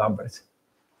natural numbers.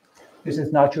 This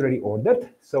is naturally ordered,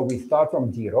 so we start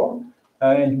from 0,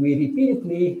 and we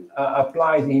repeatedly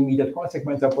apply the immediate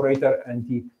consequence operator, and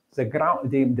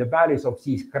the values of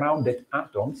these grounded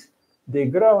atoms, they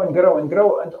grow and grow and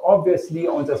grow, and obviously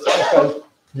on the cycle,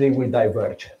 they will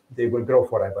diverge. They will grow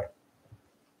forever.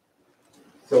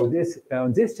 So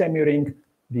on this semiring,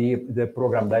 the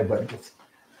program diverges.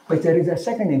 But there is a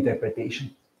second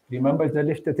interpretation. Remember the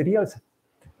lifted reals?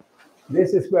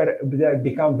 This is where they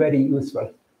become very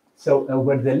useful. So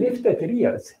with the lifted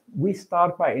reals, we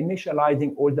start by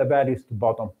initializing all the values to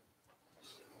bottom.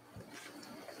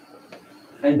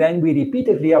 And then we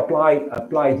repeatedly apply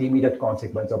the immediate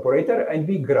consequence operator, and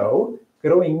we grow.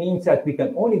 Growing means that we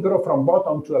can only grow from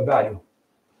bottom to a value.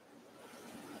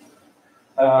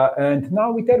 And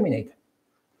now we terminate.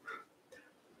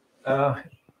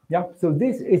 Yeah, so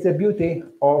this is the beauty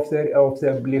of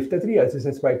the lifted reals. This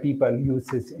is why people use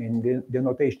this in the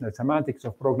notational semantics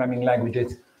of programming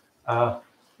languages.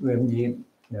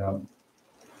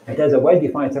 It has a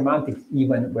well-defined semantics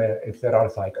even if there are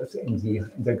cycles in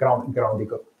the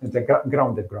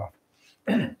grounded graph.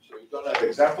 So you don't have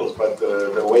examples, but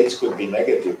the weights could be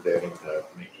negative there in the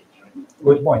matrix, right?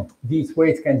 Good point. These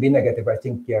weights can be negative. I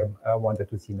think Pierre wanted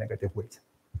to see negative weights.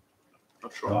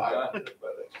 Not sure.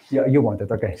 Yeah, you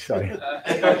wanted. Okay, sorry.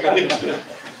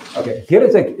 Okay, here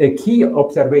is a key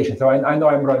observation. So I know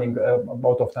I'm running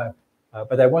out of time,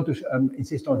 but I want to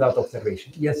insist on that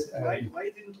observation. Yes.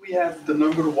 Why didn't we have the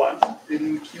number 1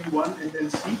 in Q1 and then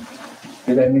C?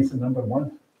 Did I miss the number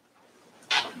 1?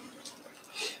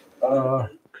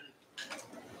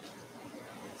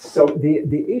 So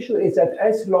the issue is that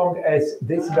as long as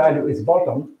this value is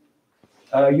bottom,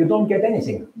 you don't get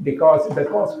anything because the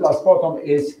cost plus bottom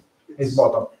is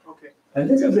bottom. Okay. And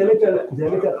this is the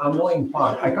little annoying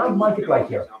part. I can't multiply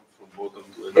here.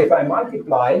 If I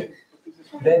multiply,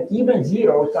 then even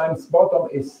 0 times bottom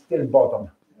is still bottom,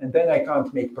 and then I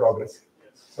can't make progress.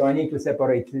 So I need to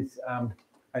separate this.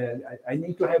 I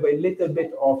need to have a little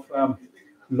bit of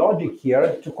logic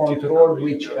here to control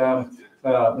which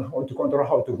to control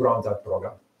how to ground that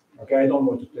program. Okay, I don't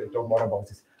want to talk more about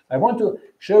this. I want to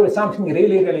show you something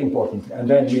really, really important, and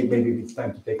then maybe it's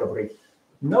time to take a break.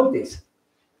 Notice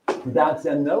that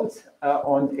the nodes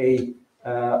on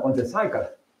the cycle,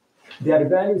 their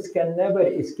values can never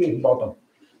escape bottom.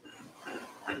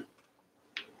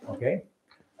 Okay,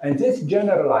 and this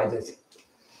generalizes.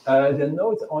 The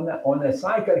nodes on a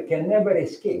cycle can never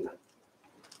escape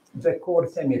the core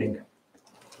semi-ring.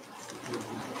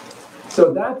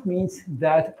 So that means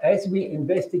that as we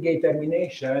investigate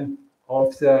termination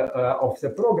of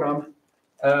the program,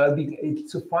 it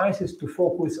suffices to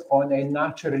focus on a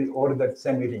naturally ordered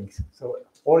semi-rings. So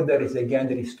order is again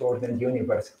restored in the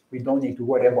universe. We don't need to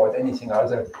worry about anything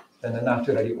other than a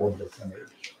naturally ordered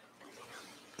semi-ring.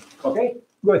 Okay,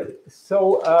 good.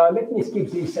 So let me skip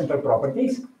these simple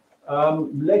properties.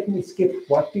 Let me skip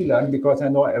what we learned because I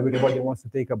know everybody wants to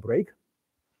take a break.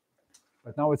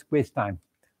 But now it's quiz time.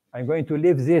 I'm going to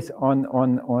leave this on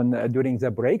during the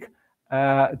break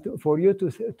for you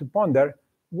to ponder.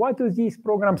 What do these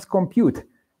programs compute?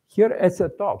 Here at the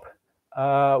top,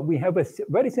 we have a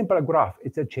very simple graph.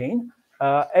 It's a chain.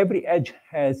 Every edge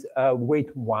has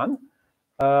weight 1.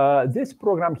 This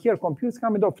program here computes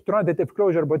kind of transitive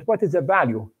closure, but what is the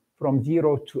value from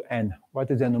 0 to n?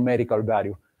 What is the numerical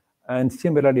value? And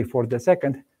similarly for the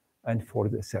second and for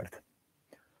the third.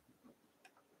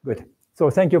 Good. So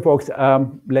thank you, folks.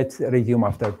 Let's resume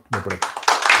after the break.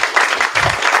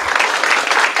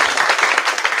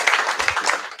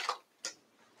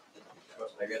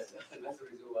 I guess let's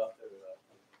resume after.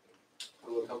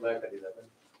 We'll come back at 11.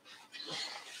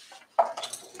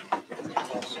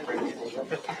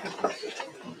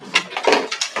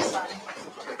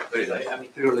 I'm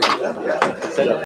purely set up.